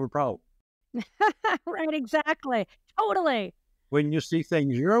don't have a problem. Right, exactly. Totally. When you see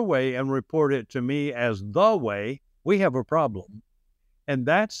things your way and report it to me as the way, we have a problem. And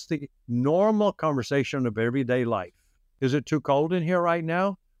that's the normal conversation of everyday life. Is it too cold in here right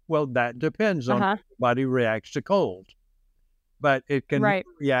now? Well, that depends on how the body reacts to cold. But it can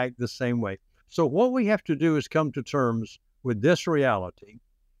react the same way. So what we have to do is come to terms with this reality.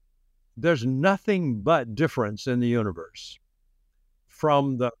 There's nothing but difference in the universe.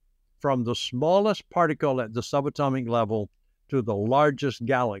 From the smallest particle at the subatomic level to the largest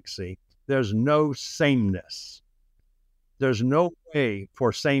galaxy, there's no sameness. There's no way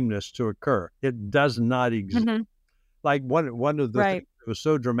for sameness to occur. It does not exist. Like one of the things that was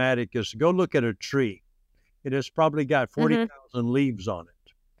so dramatic is to go look at a tree. It has probably got 40,000 leaves on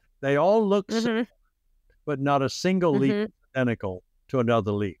it. They all look similar, but not a single leaf is identical to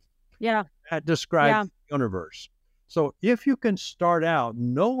another leaf. Yeah. That describes the universe. So if you can start out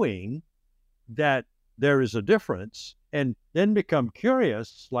knowing that there is a difference and then become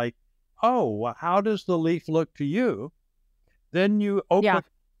curious, like, oh, well, how does the leaf look to you? Then you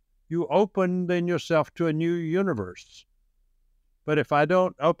open then yourself to a new universe. But if I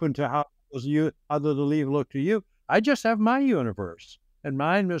don't open to how does the leaf look to you, I just have my universe, and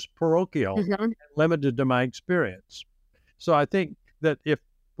mine is parochial and limited to my experience. So I think that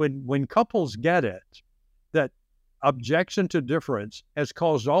when couples get it, that objection to difference has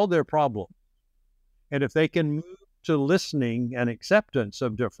caused all their problems, and if they can move to listening and acceptance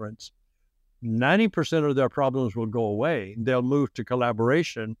of difference, 90% of their problems will go away. They'll move to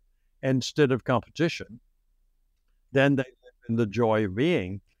collaboration instead of competition. Then they live in the joy of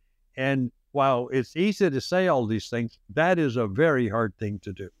being. And while it's easy to say all these things, that is a very hard thing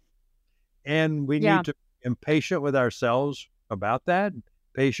to do. And we need to be impatient with ourselves about that,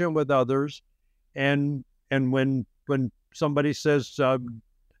 patient with others. And when somebody says,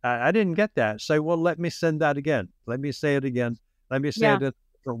 I didn't get that, say, well, let me send that again. Let me say it again. Let me say it in a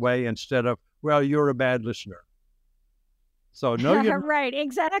different way instead of, well, you're a bad listener. So no, you're right,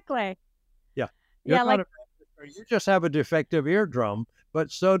 exactly. Yeah. You're not a bad listener. You just have a defective eardrum,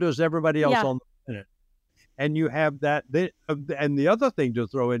 but so does everybody else on the planet. And you have that. And the other thing to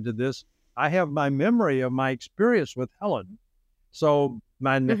throw into this, I have my memory of my experience with Helen. So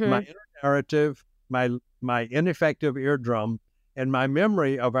my inner narrative, my ineffective eardrum, and my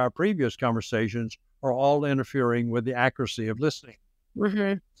memory of our previous conversations are all interfering with the accuracy of listening.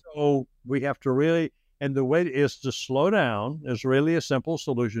 So we have to really, and the way is to slow down. There's really a simple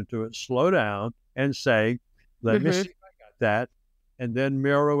solution to it. Slow down and say, let me see if I got that, and then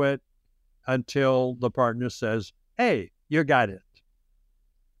mirror it until the partner says, hey, you got it.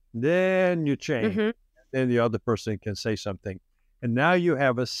 Then you change. Then the other person can say something. And now you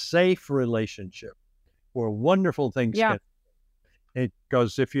have a safe relationship where wonderful things can happen.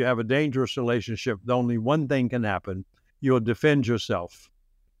 Because if you have a dangerous relationship, only one thing can happen. You'll defend yourself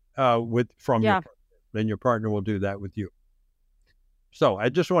from your partner. Then your partner will do that with you. So I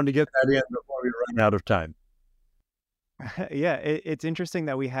just wanted to get that in before we run out of time. Yeah, it's interesting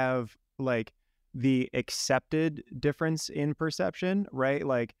that we have like the accepted difference in perception, right?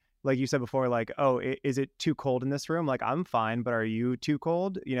 Like you said before, like, oh, is it too cold in this room? Like, I'm fine, but are you too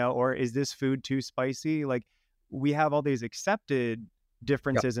cold? You know, or is this food too spicy? Like, we have all these accepted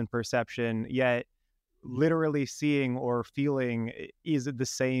differences in perception, yet literally seeing or feeling is the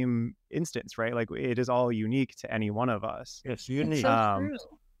same instance, right? Like, it is all unique to any one of us. It's unique. It's so true.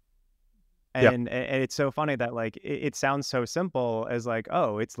 And it's so funny that like it sounds so simple as like,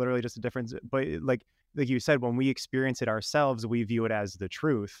 oh, it's literally just a difference, but like you said, when we experience it ourselves, we view it as the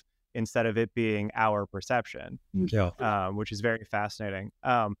truth instead of it being our perception. Which is very fascinating.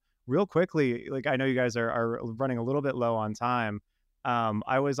 Real quickly, like, I know you guys are running a little bit low on time.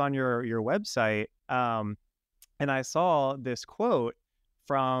 I was on your website and I saw this quote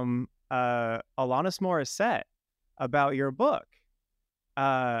from Alanis Morissette about your book.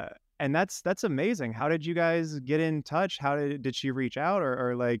 And that's amazing. How did you guys get in touch? How did she reach out,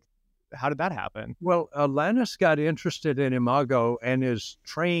 or like, how did that happen? Well, Alanis got interested in Imago and is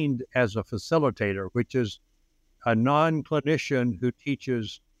trained as a facilitator, which is a non-clinician who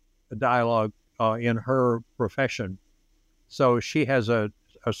teaches dialogue in her profession. So she has a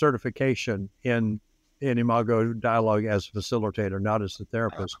certification in Imago dialogue as a facilitator, not as a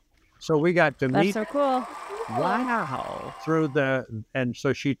therapist. So we got to meet. That's so cool. Wow. And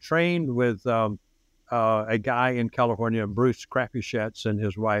so she trained with a guy in California, Bruce Crapuchettes, and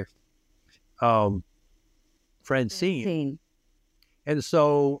his wife, Francine. And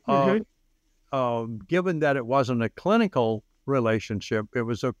so given that it wasn't a clinical relationship, it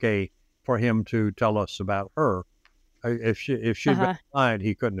was okay for him to tell us about her. If she'd been blind,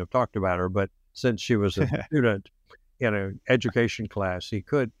 he couldn't have talked about her, but since she was a student in an education class, he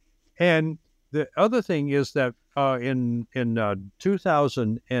could. And the other thing is that in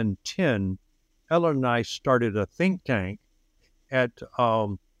 2010, Helen and I started a think tank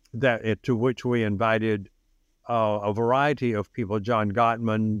to which we invited a variety of people: John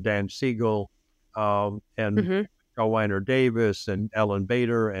Gottman, Dan Siegel, and Carl Weiner Davis, and Ellen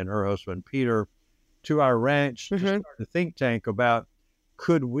Bader and her husband Peter, to our ranch to start a think tank about,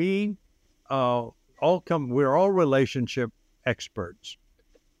 could we all come? We're all relationship experts.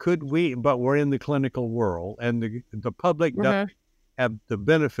 Could we? But we're in the clinical world, and the public doesn't have the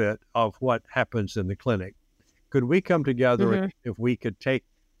benefit of what happens in the clinic. could we come together if we could take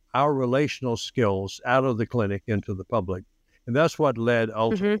our relational skills out of the clinic into the public? And that's what led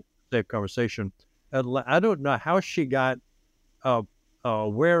ultimately to the conversation. I don't know how she got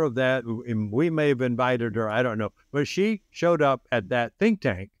aware of that. We may have invited her, I don't know. But she showed up at that think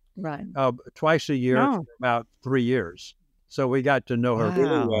tank twice a year for about 3 years. So we got to know her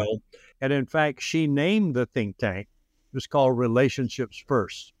really well. And in fact, she named the think tank. It was called Relationships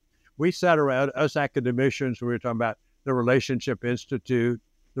First. We sat around, us academicians, we were talking about the Relationship Institute,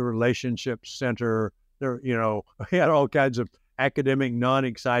 the Relationship Center. There, we had all kinds of academic,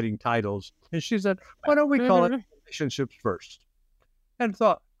 non-exciting titles. And she said, why don't we call it Relationships First? And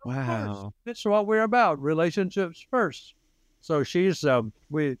thought, wow, that's what we're about, relationships first. So she's a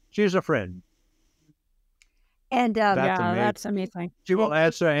friend. And that's amazing. She will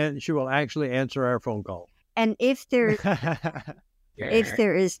answer, and she will actually answer our phone call. And if there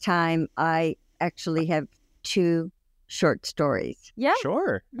is time, I actually have 2 short stories. Yeah,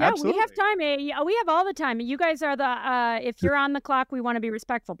 sure, yeah, absolutely. We have time. We have all the time. You guys are the. If you're on the clock, we want to be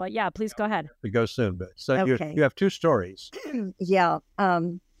respectful. But yeah, please go ahead. We go soon, but so okay. you have 2 stories. Yeah,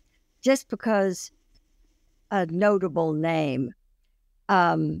 just because a notable name,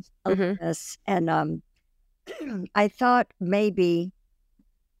 and I thought maybe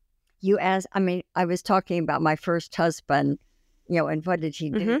you asked. I mean, I was talking about my first husband, and what did he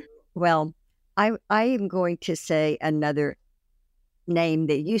do? Well, I am going to say another name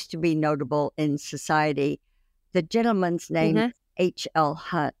that used to be notable in society. The gentleman's name is H.L.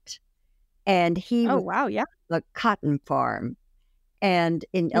 Hunt, and he was a cotton farm, and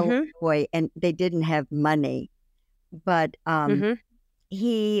in Illinois, and they didn't have money, but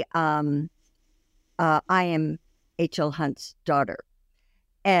he, I am H.L. Hunt's daughter,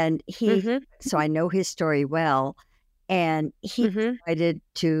 and he, so I know his story well, and he decided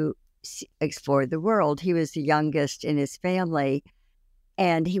to explore the world. He was the youngest in his family,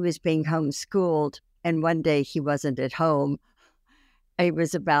 and he was being homeschooled. And one day he wasn't at home. It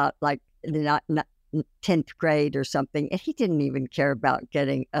was about like the 10th grade or something, and he didn't even care about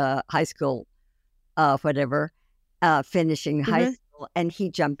getting high school, finishing high school. And he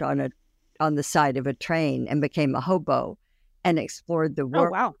jumped on the side of a train and became a hobo, and explored the world.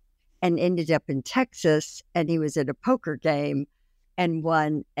 Oh, wow. And ended up in Texas, and he was at a poker game and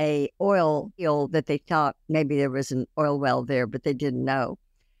won a oil field that they thought maybe there was an oil well there, but they didn't know.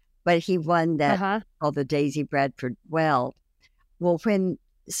 But he won that called the Daisy Bradford well. Well,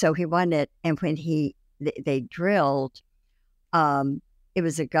 so he won it, and when they drilled, it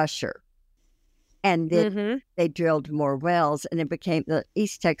was a gusher. And then they drilled more wells, and it became the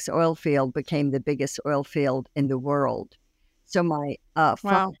East Texas oil field became the biggest oil field in the world. So my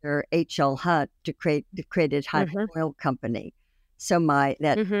father, H.L. Hunt, created Hunt Oil Company. So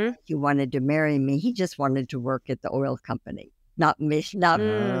he wanted to marry me. He just wanted to work at the oil company, not me.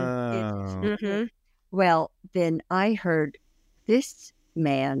 Well, then I heard this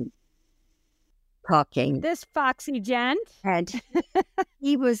man talking. This foxy gent. And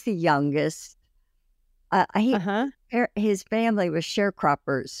he was the youngest. His family was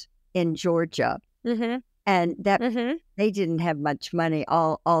sharecroppers in Georgia. And that they didn't have much money.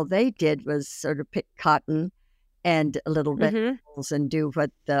 All they did was sort of pick cotton and a little vegetables and do what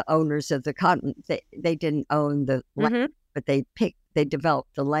the owners of the cotton, they didn't own the land, but they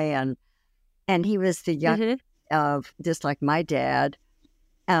developed the land. And he was the young of just like my dad.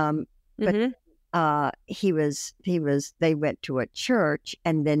 But they went to a church,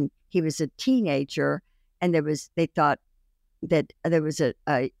 and then he was a teenager, and they thought that there was a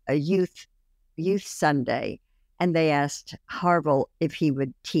youth Sunday, and they asked Harville if he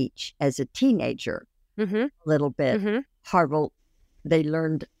would teach as a teenager a little bit. Harville, they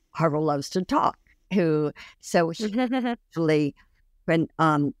learned Harville loves to talk. So he actually, when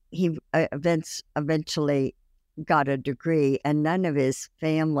he eventually got a degree, and none of his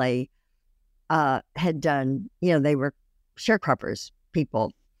family had done, they were sharecroppers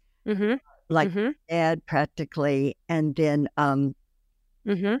people, like dad practically, and then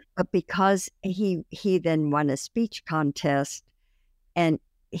but because he then won a speech contest, and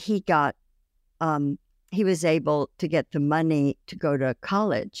he was able to get the money to go to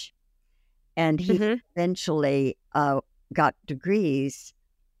college, and he eventually got degrees,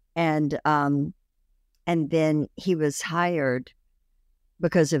 and then he was hired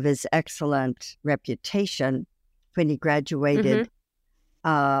because of his excellent reputation. When he graduated,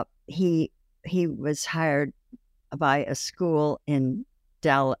 he was hired by a school in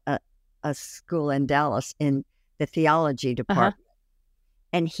Dallas in the theology department,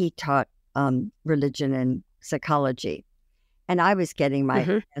 and he taught religion and psychology. And I was getting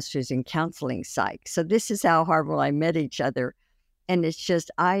my master's in counseling psych. So this is how Harville and I met each other. And it's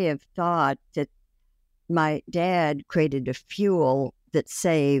just, I have thought that my dad created a fuel that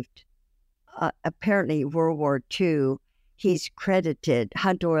saved apparently World War II. He's credited,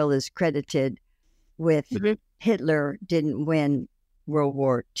 Hunt Oil is credited with Hitler didn't win World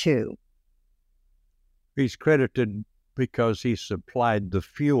War II. He's credited because he supplied the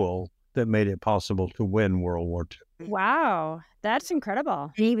fuel that made it possible to win World War II. Wow, that's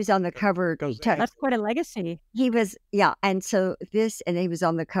incredible. And he was on the cover. That's quite a legacy. He was, and so and he was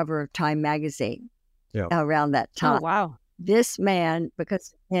on the cover of Time magazine around that time. Oh, wow. This man,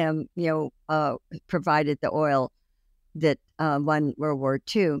 because of him, provided the oil that won World War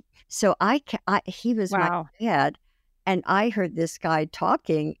II. So he was my dad, and I heard this guy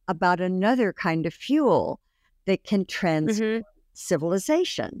talking about another kind of fuel that can transform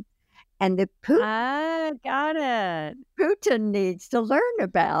civilization. And the Putin needs to learn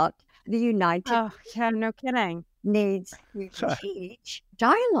about the United Oh, yeah, no kidding. needs to teach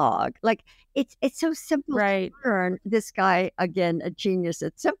dialogue. Like it's so simple to learn. This guy, again, a genius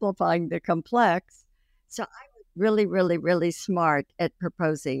at simplifying the complex. So I was really, really, really smart at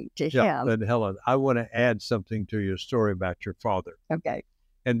proposing to him. But Helen, I want to add something to your story about your father. Okay.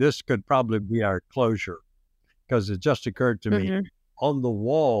 And this could probably be our closure, because it just occurred to me on the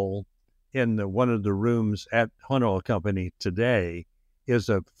wall in one of the rooms at Hunt Oil Company today is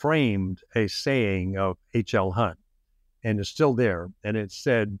a saying of H.L. Hunt, and it's still there. And it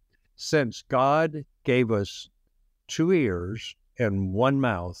said, "Since God gave us 2 ears and 1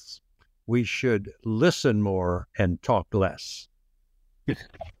 mouth, we should listen more and talk less."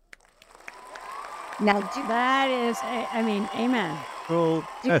 Now, that is, amen. Well,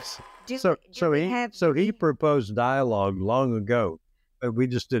 so he proposed dialogue long ago, but we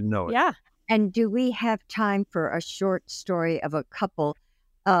just didn't know it. Yeah. And do we have time for a short story of a couple?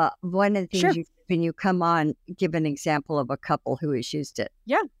 One of the things when you come on, give an example of a couple who has used it.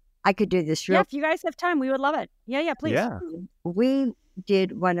 Yeah. I could do this if you guys have time, we would love it. Yeah, please. Yeah. We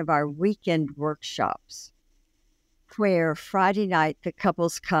did one of our weekend workshops where Friday night the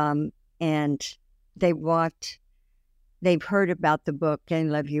couples come and they've heard about the book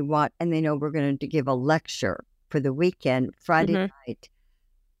and Love You Want, and they know we're going to give a lecture for the weekend, Friday night,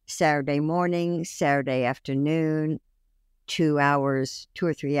 Saturday morning, Saturday afternoon, 2 or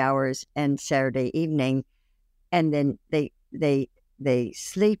 3 hours, and Saturday evening. And then they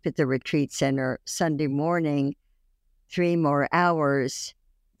sleep at the retreat center Sunday morning, 3 more hours,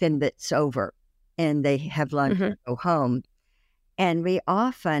 then it's over. And they have lunch and go home. And we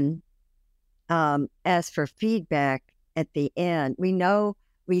often ask for feedback at the end.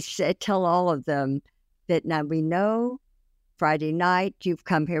 Tell all of them that now we know Friday night you've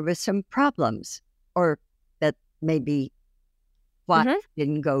come here with some problems, or that maybe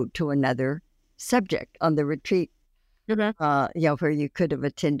didn't go to another subject on the retreat, where you could have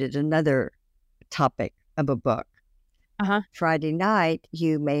attended another topic of a book. Friday night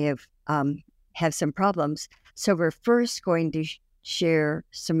you may have some problems. So we're first going to share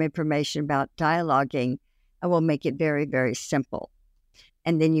some information about dialoguing, and we'll make it very, very simple.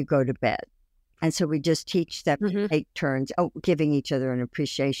 And then you go to bed. And so we just teach them to take turns, giving each other an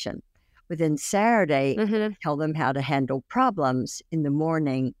appreciation. Within Saturday, tell them how to handle problems in the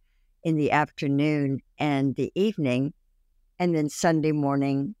morning, in the afternoon, and the evening. And then Sunday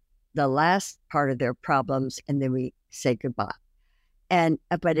morning, the last part of their problems, and then we say goodbye.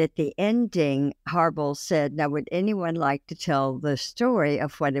 But at the ending, Harville said, "Now, would anyone like to tell the story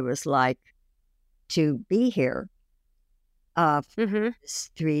of what it was like to be here for this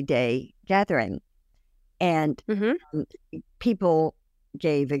 3-day gathering?" And people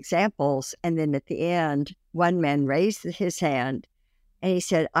gave examples. And then at the end, one man raised his hand and he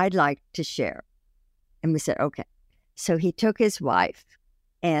said, "I'd like to share." And we said, "Okay." So he took his wife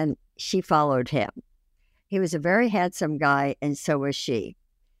and she followed him. He was a very handsome guy, and so was she.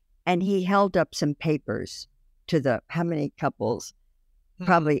 And he held up some papers to how many couples?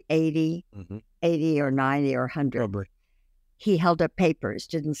 Probably 80 or 90 or 100. Probably. He held up papers,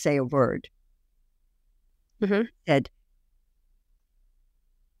 didn't say a word. Said,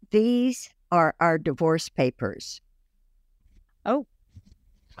 "These are our divorce papers." Oh,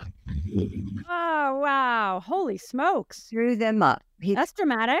 wow. Holy smokes. Threw them up. That's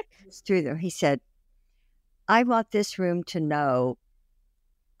dramatic. Threw them. He said, "I want this room to know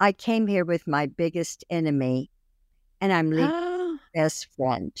I came here with my biggest enemy, and I'm leaving my best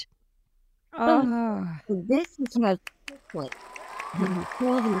friend." This is how quickly you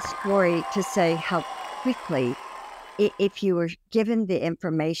tell the story to say how quickly, if you were given the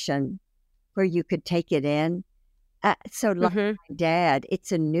information where you could take it in, So like my dad,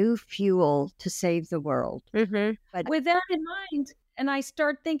 it's a new fuel to save the world. But with that in mind, and I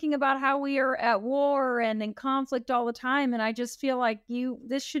start thinking about how we are at war and in conflict all the time, and I just feel like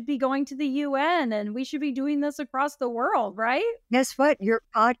this should be going to the UN, and we should be doing this across the world, right? Guess what? Your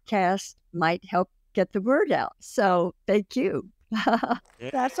podcast might help get the word out. So thank you.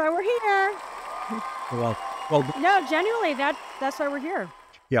 That's why we're here. Well, no, genuinely, that's why we're here.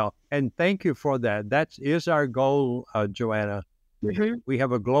 Yeah, and thank you for that. That is our goal, Joanna. We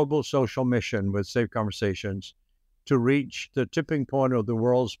have a global social mission with Safe Conversations to reach the tipping point of the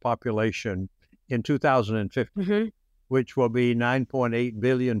world's population in 2050, which will be 9.8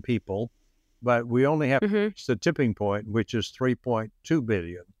 billion people. But we only have reached the tipping point, which is 3.2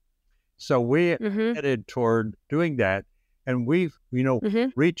 billion. So we're headed toward doing that. And we've,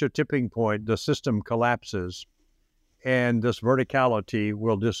 reach a tipping point, the system collapses, and this verticality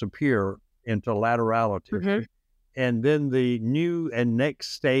will disappear into laterality. And then the new and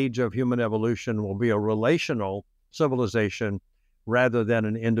next stage of human evolution will be a relational civilization rather than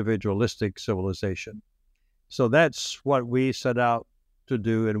an individualistic civilization. So that's what we set out to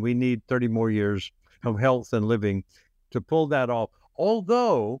do, and we need 30 more years of health and living to pull that off.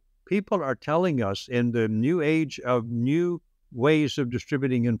 Although people are telling us in the new age of new ways of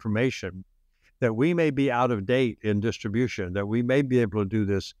distributing information that we may be out of date in distribution, that we may be able to do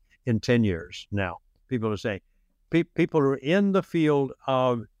this in 10 years now. People are saying, people are in the field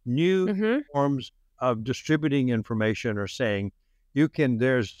of new forms of distributing information are saying,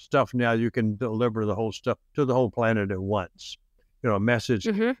 there's stuff now, you can deliver the whole stuff to the whole planet at once. A message.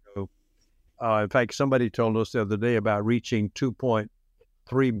 In fact, somebody told us the other day about reaching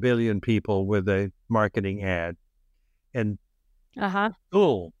 2.3 billion people with a marketing ad. And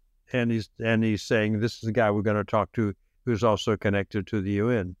cool. And he's saying, this is the guy we're going to talk to who's also connected to the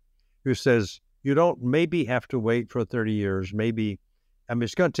UN, who says, you don't maybe have to wait for 30 years.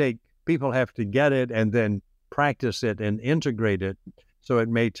 It's going to take, people have to get it and then practice it and integrate it. So it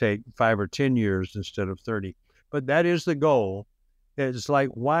may take 5 or 10 years instead of 30. But that is the goal. It's like,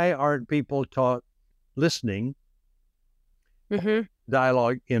 why aren't people taught listening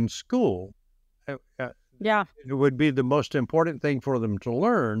dialogue in school? Yeah. It would be the most important thing for them to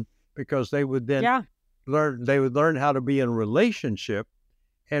learn, because they would then learn how to be in a relationship.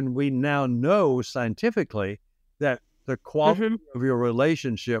 And we now know scientifically that the quality of your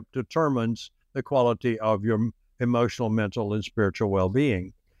relationship determines the quality of your emotional, mental, and spiritual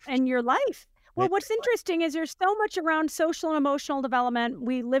well-being. And your life. Well, what's interesting is there's so much around social and emotional development.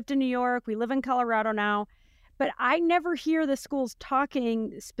 We lived in New York. We live in Colorado now. But I never hear the schools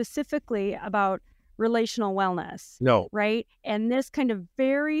talking specifically about relational wellness. No. Right? And this kind of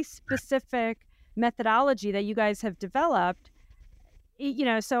very specific methodology that you guys have developed,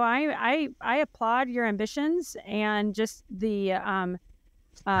 so I applaud your ambitions and just the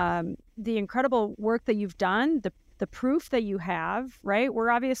incredible work that you've done, the proof that you have, right?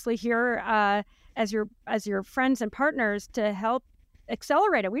 We're obviously here as your friends and partners to help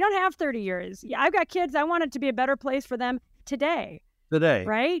accelerate it. We don't have 30 years. I've got kids. I want it to be a better place for them today.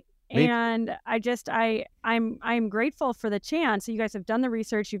 Right? And I'm grateful for the chance. You guys have done the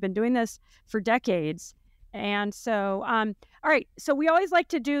research. You've been doing this for decades. And so, all right. So we always like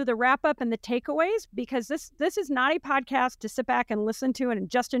to do the wrap up and the takeaways, because this is not a podcast to sit back and listen to and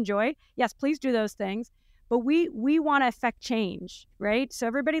just enjoy. Yes, please do those things. But we want to affect change, right? So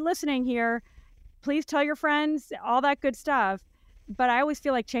everybody listening here, please tell your friends, all that good stuff. But I always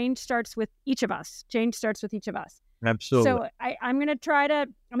feel like change starts with each of us. Absolutely. So I'm going to try to,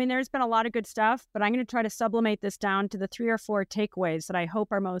 there's been a lot of good stuff, but I'm going to try to sublimate this down to the 3 or 4 takeaways that I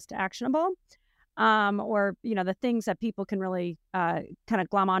hope are most actionable, or, the things that people can really kind of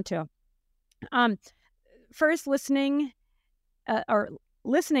glom onto. First, listening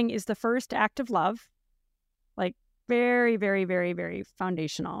is the first act of love, like very, very, very, very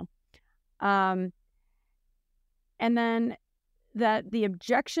foundational. And then that the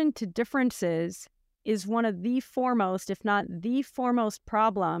objection to differences is one of the foremost, if not the foremost,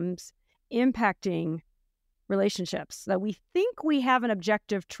 problems impacting relationships. That we think we have an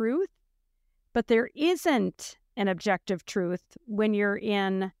objective truth, but there isn't an objective truth when you're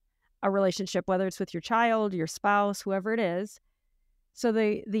in a relationship, whether it's with your child, your spouse, whoever it is. So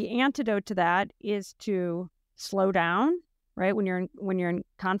the antidote to that is to slow down, right? When you're in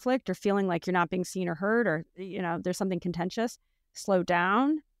conflict or feeling like you're not being seen or heard, or there's something contentious, slow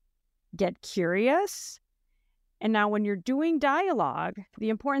down. Get curious. And now when you're doing dialogue, the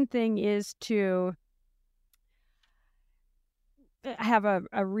important thing is to have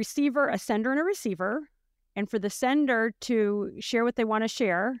a receiver, a sender and a receiver, and for the sender to share what they want to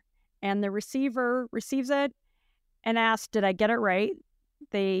share, and the receiver receives it and ask, did I get it right?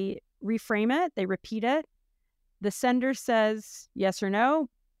 They reframe it, they repeat it. The sender says yes or no,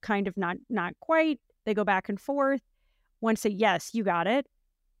 kind of not quite. They go back and forth. One say, yes, you got it.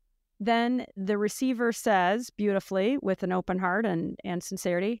 Then the receiver says beautifully with an open heart and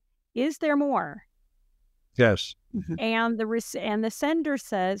sincerity, is there more? Yes. And the sender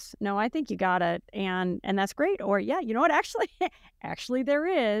says, no, I think you got it. And that's great. Or, yeah, you know what? Actually there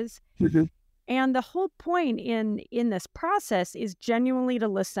is. And the whole point in this process is genuinely to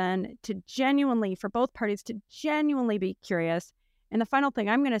listen, for both parties to genuinely be curious. And the final thing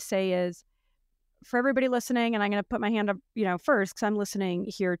I'm going to say is, for everybody listening, and I'm going to put my hand up, first, because I'm listening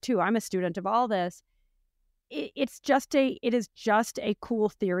here too. I'm a student of all this. It is just a cool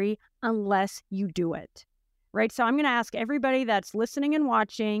theory unless you do it, right? So I'm going to ask everybody that's listening and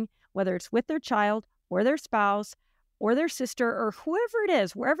watching, whether it's with their child or their spouse or their sister or whoever it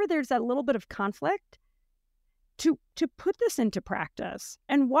is, wherever there's that little bit of conflict, to put this into practice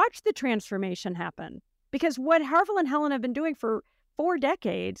and watch the transformation happen. Because what Harville and Helen have been doing for 4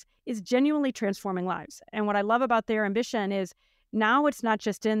 decades is genuinely transforming lives. And what I love about their ambition is now it's not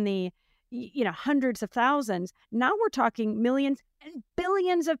just in the hundreds of thousands. Now we're talking millions and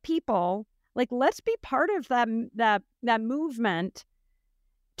billions of people. Like, let's be part of that movement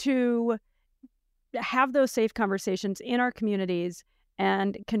to have those safe conversations in our communities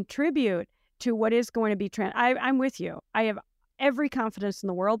and contribute to what is going to be I'm with you. I have every confidence in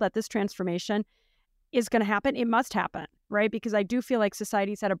the world that this transformation is going to happen. It must happen, right? Because I do feel like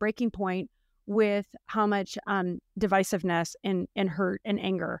society's at a breaking point with how much divisiveness and hurt and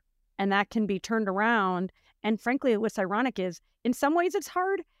anger, and that can be turned around. And frankly, what's ironic is in some ways it's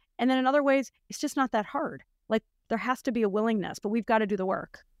hard, and then in other ways it's just not that hard. Like, there has to be a willingness, but we've got to do the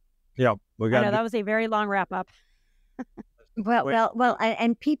work. Yeah, I know that was a very long wrap up. Well,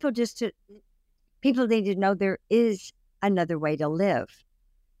 and people need to know there is another way to live,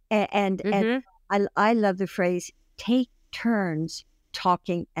 and I love the phrase, take turns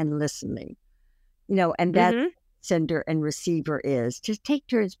talking and listening, and that sender and receiver is just take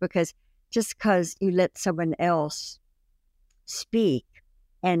turns, because just because you let someone else speak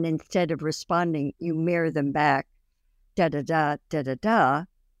and instead of responding, you mirror them back, da-da-da, da-da-da,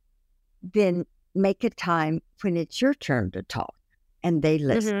 then make a time when it's your turn to talk and they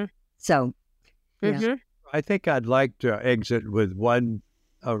listen. So, yeah. I think I'd like to exit with one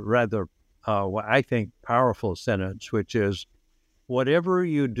rather what I think powerful sentence, which is, whatever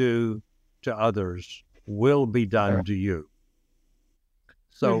you do to others will be done to you.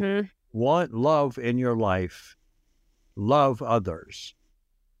 So want love in your life, love others.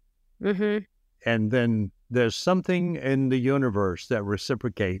 And then there's something in the universe that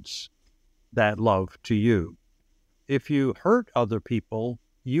reciprocates that love to you. If you hurt other people,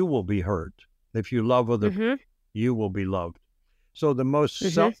 you will be hurt. If you love other people, you will be loved. So the most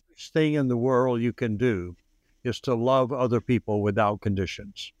selfish thing in the world you can do is to love other people without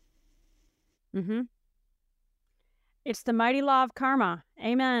conditions. It's the mighty law of karma.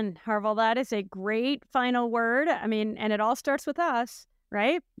 Amen, Harville. That is a great final word. I mean, and it all starts with us,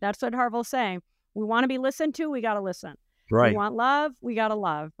 right? That's what Harville's saying. We want to be listened to, we got to listen. Right. We want love, we got to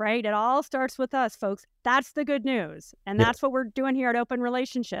love, right? It all starts with us, folks. That's the good news. And that's what we're doing here at Open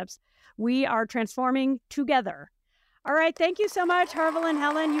Relationships. We are transforming together. All right. Thank you so much, Harville and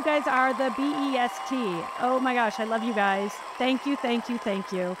Helen. You guys are the BEST. Oh my gosh. I love you guys. Thank you. Thank you.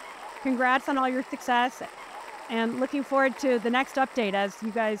 Thank you. Congrats on all your success, and looking forward to the next update as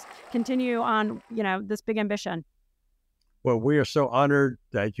you guys continue on, this big ambition. Well, we are so honored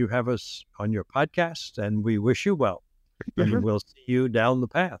that you have us on your podcast, and we wish you well. And we'll see you down the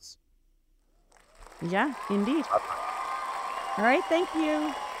path. Yeah, indeed. All right. Thank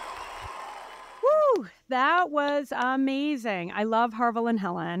you. Woo! That was amazing. I love Harville and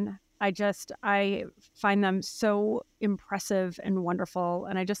Helen. I find them so impressive and wonderful.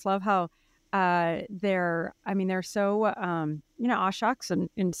 And I just love how they're so, aw shucks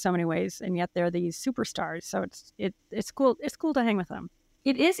in so many ways. And yet they're these superstars. So it's cool. It's cool to hang with them.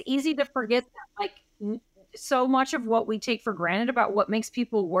 It is easy to forget that, so much of what we take for granted about what makes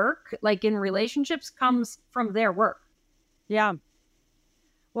people work, like in relationships, comes from their work. Yeah.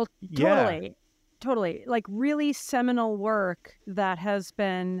 Well, totally. Like really seminal work that has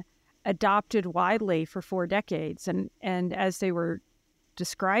been adopted widely for 4 decades. And as they were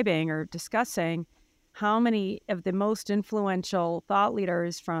describing or discussing, how many of the most influential thought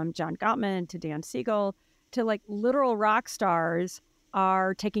leaders, from John Gottman to Dan Siegel to like literal rock stars,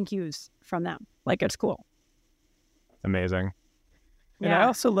 are taking cues from them. Like, it's cool. Amazing. Yeah. And I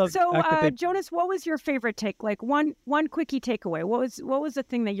also love. So, Jonas, what was your favorite take? Like one quickie takeaway. What was the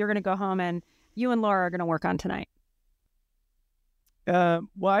thing that you're going to go home and you and Laura are going to work on tonight? Well,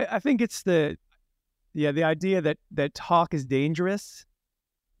 I think it's the idea that talk is dangerous,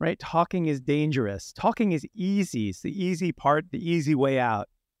 right? Talking is dangerous. Talking is easy. It's the easy part, the easy way out.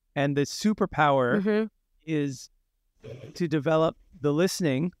 And the superpower is to develop the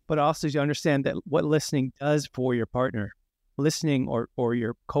listening, but also to understand that what listening does for your partner, listening or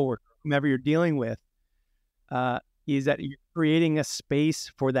your coworker, whomever you're dealing with, is that you're creating a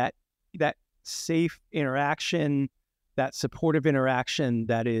space for that safe interaction, that supportive interaction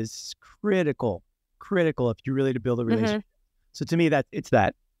that is critical if you really to build a relationship. So to me, it's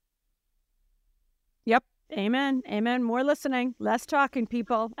that. Yep. Amen. More listening, less talking,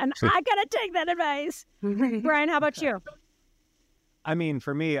 people. And I gotta take that advice. Brian, how about you? I mean,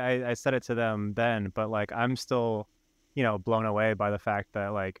 for me, I said it to them then, but like I'm still, blown away by the fact that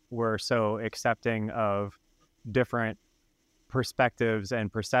like we're so accepting of different perspectives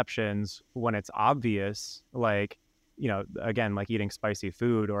and perceptions when it's obvious, like, again, like eating spicy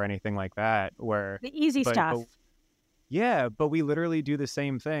food or anything like that, where the easy stuff. But we literally do the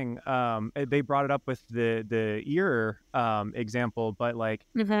same thing. They brought it up with the ear example, but like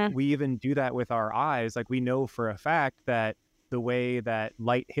we even do that with our eyes. Like we know for a fact that the way that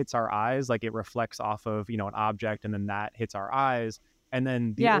light hits our eyes, like it reflects off of, an object, and then that hits our eyes. And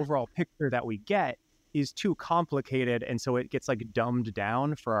then the overall picture that we get is too complicated. And so it gets like dumbed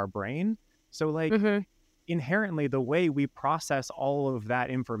down for our brain. So like inherently the way we process all of that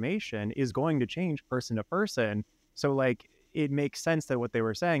information is going to change person to person. So like it makes sense that what they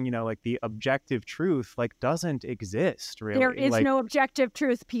were saying, like the objective truth like doesn't exist really. There is no objective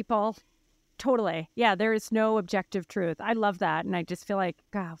truth, people. Totally. Yeah, there is no objective truth. I love that. And I just feel like,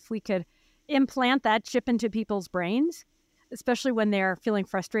 God, if we could implant that chip into people's brains, especially when they're feeling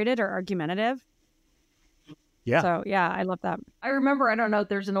frustrated or argumentative. Yeah. So, yeah, I love that. I remember, I don't know,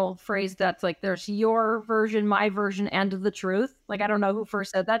 there's an old phrase that's like, there's your version, my version, and the truth. Like, I don't know who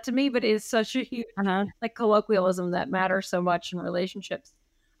first said that to me, but it is such a huge, like, colloquialism that matters so much in relationships.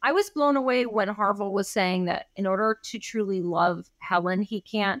 I was blown away when Harville was saying that in order to truly love Helen, he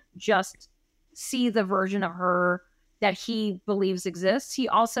can't just see the version of her that he believes exists. He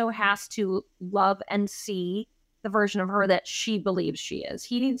also has to love and see the version of her that she believes she is.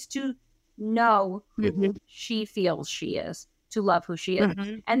 He needs to know who she feels she is to love who she is.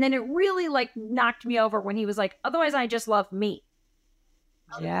 And then it really like knocked me over when he was like, otherwise I just love me.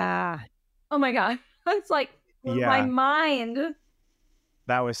 Yeah. Oh my God. It's like my mind.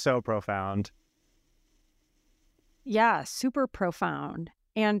 That was so profound. Yeah, super profound.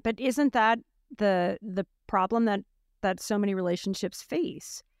 But isn't that the problem that so many relationships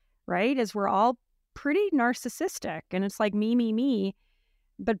face, right? Is we're all pretty narcissistic, and it's like me.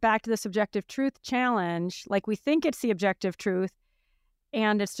 But back to the subjective truth challenge, like we think it's the objective truth,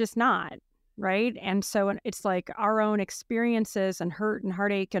 and it's just not, right? And so it's like our own experiences and hurt and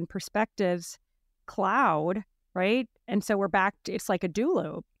heartache and perspectives cloud, right? And so we're back to, it's like a do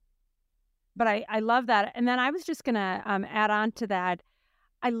loop. But I love that. And then I was just going to add on to that.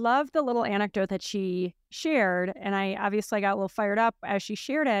 I love the little anecdote that she shared. And I obviously got a little fired up as she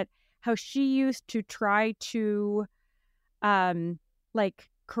shared it, how she used to try to like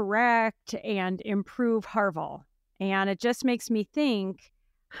correct and improve Harville. And it just makes me think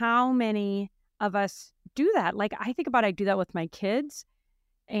how many of us do that. Like I do that with my kids.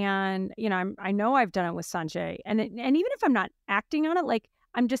 And, I know I've done it with Sanjay. And even if I'm not acting on it, like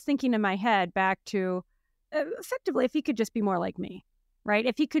I'm just thinking in my head back to effectively, if he could just be more like me. Right?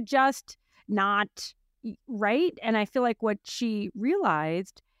 If he could just not, right? And I feel like what she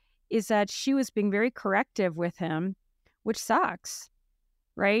realized is that she was being very corrective with him, which sucks,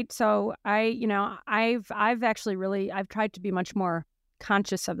 right? So I've tried to be much more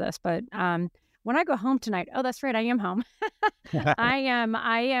conscious of this, but when I go home tonight, oh, that's right, I am home. I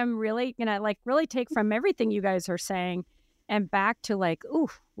am really gonna like really take from everything you guys are saying and back to like, ooh,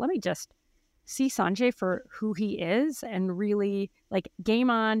 let me just see Sanjay for who he is and really like game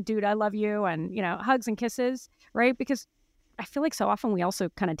on, dude, I love you, and hugs and kisses, right? Because I feel like so often we also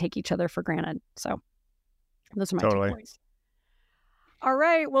kind of take each other for granted. So those are my 2 points. All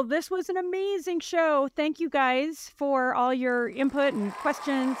right, well, this was an amazing show. Thank you guys for all your input and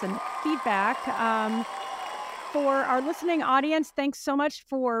questions and feedback. For our listening audience, thanks so much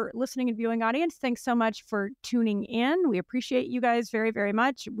for listening and viewing audience. Thanks so much for tuning in. We appreciate you guys very, very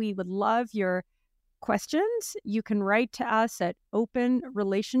much. We would love your questions. You can write to us at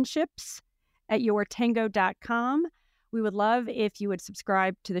openrelationships@yourtango.com. We would love if you would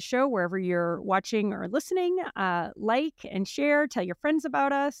subscribe to the show wherever you're watching or listening. Like and share. Tell your friends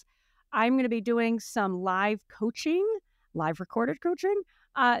about us. I'm going to be doing some live recorded coaching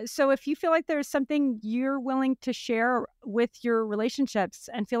So if you feel like there's something you're willing to share with your relationships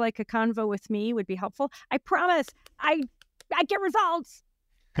and feel like a convo with me would be helpful, I promise I get results.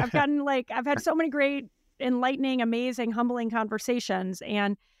 I've had so many great, enlightening, amazing, humbling conversations.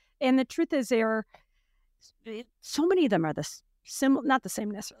 And the truth is so many of them are not the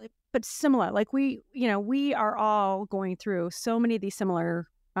same necessarily, but similar. Like we are all going through so many of these similar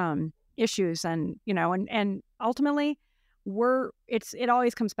issues, and ultimately it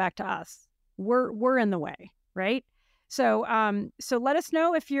always comes back to us. We're in the way, right? So let us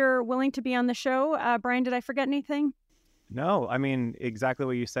know if you're willing to be on the show. Brian, did I forget anything? No, I mean, exactly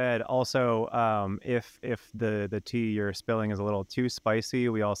what you said. Also, if the tea you're spilling is a little too spicy,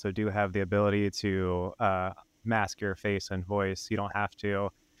 we also do have the ability to mask your face and voice. You don't have to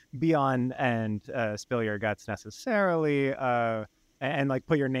be on and spill your guts necessarily and like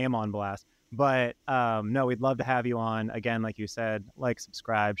put your name on blast. But no, we'd love to have you on. Again, like you said, like,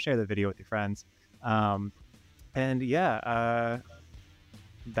 subscribe, share the video with your friends. And yeah,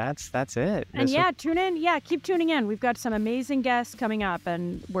 that's it. And tune in. Yeah, keep tuning in. We've got some amazing guests coming up,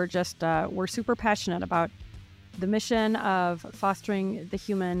 and we're super passionate about the mission of fostering the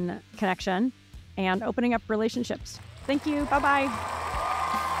human connection and opening up relationships. Thank you. Bye-bye.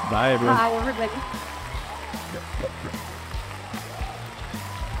 Bye, everyone. Bye, everybody.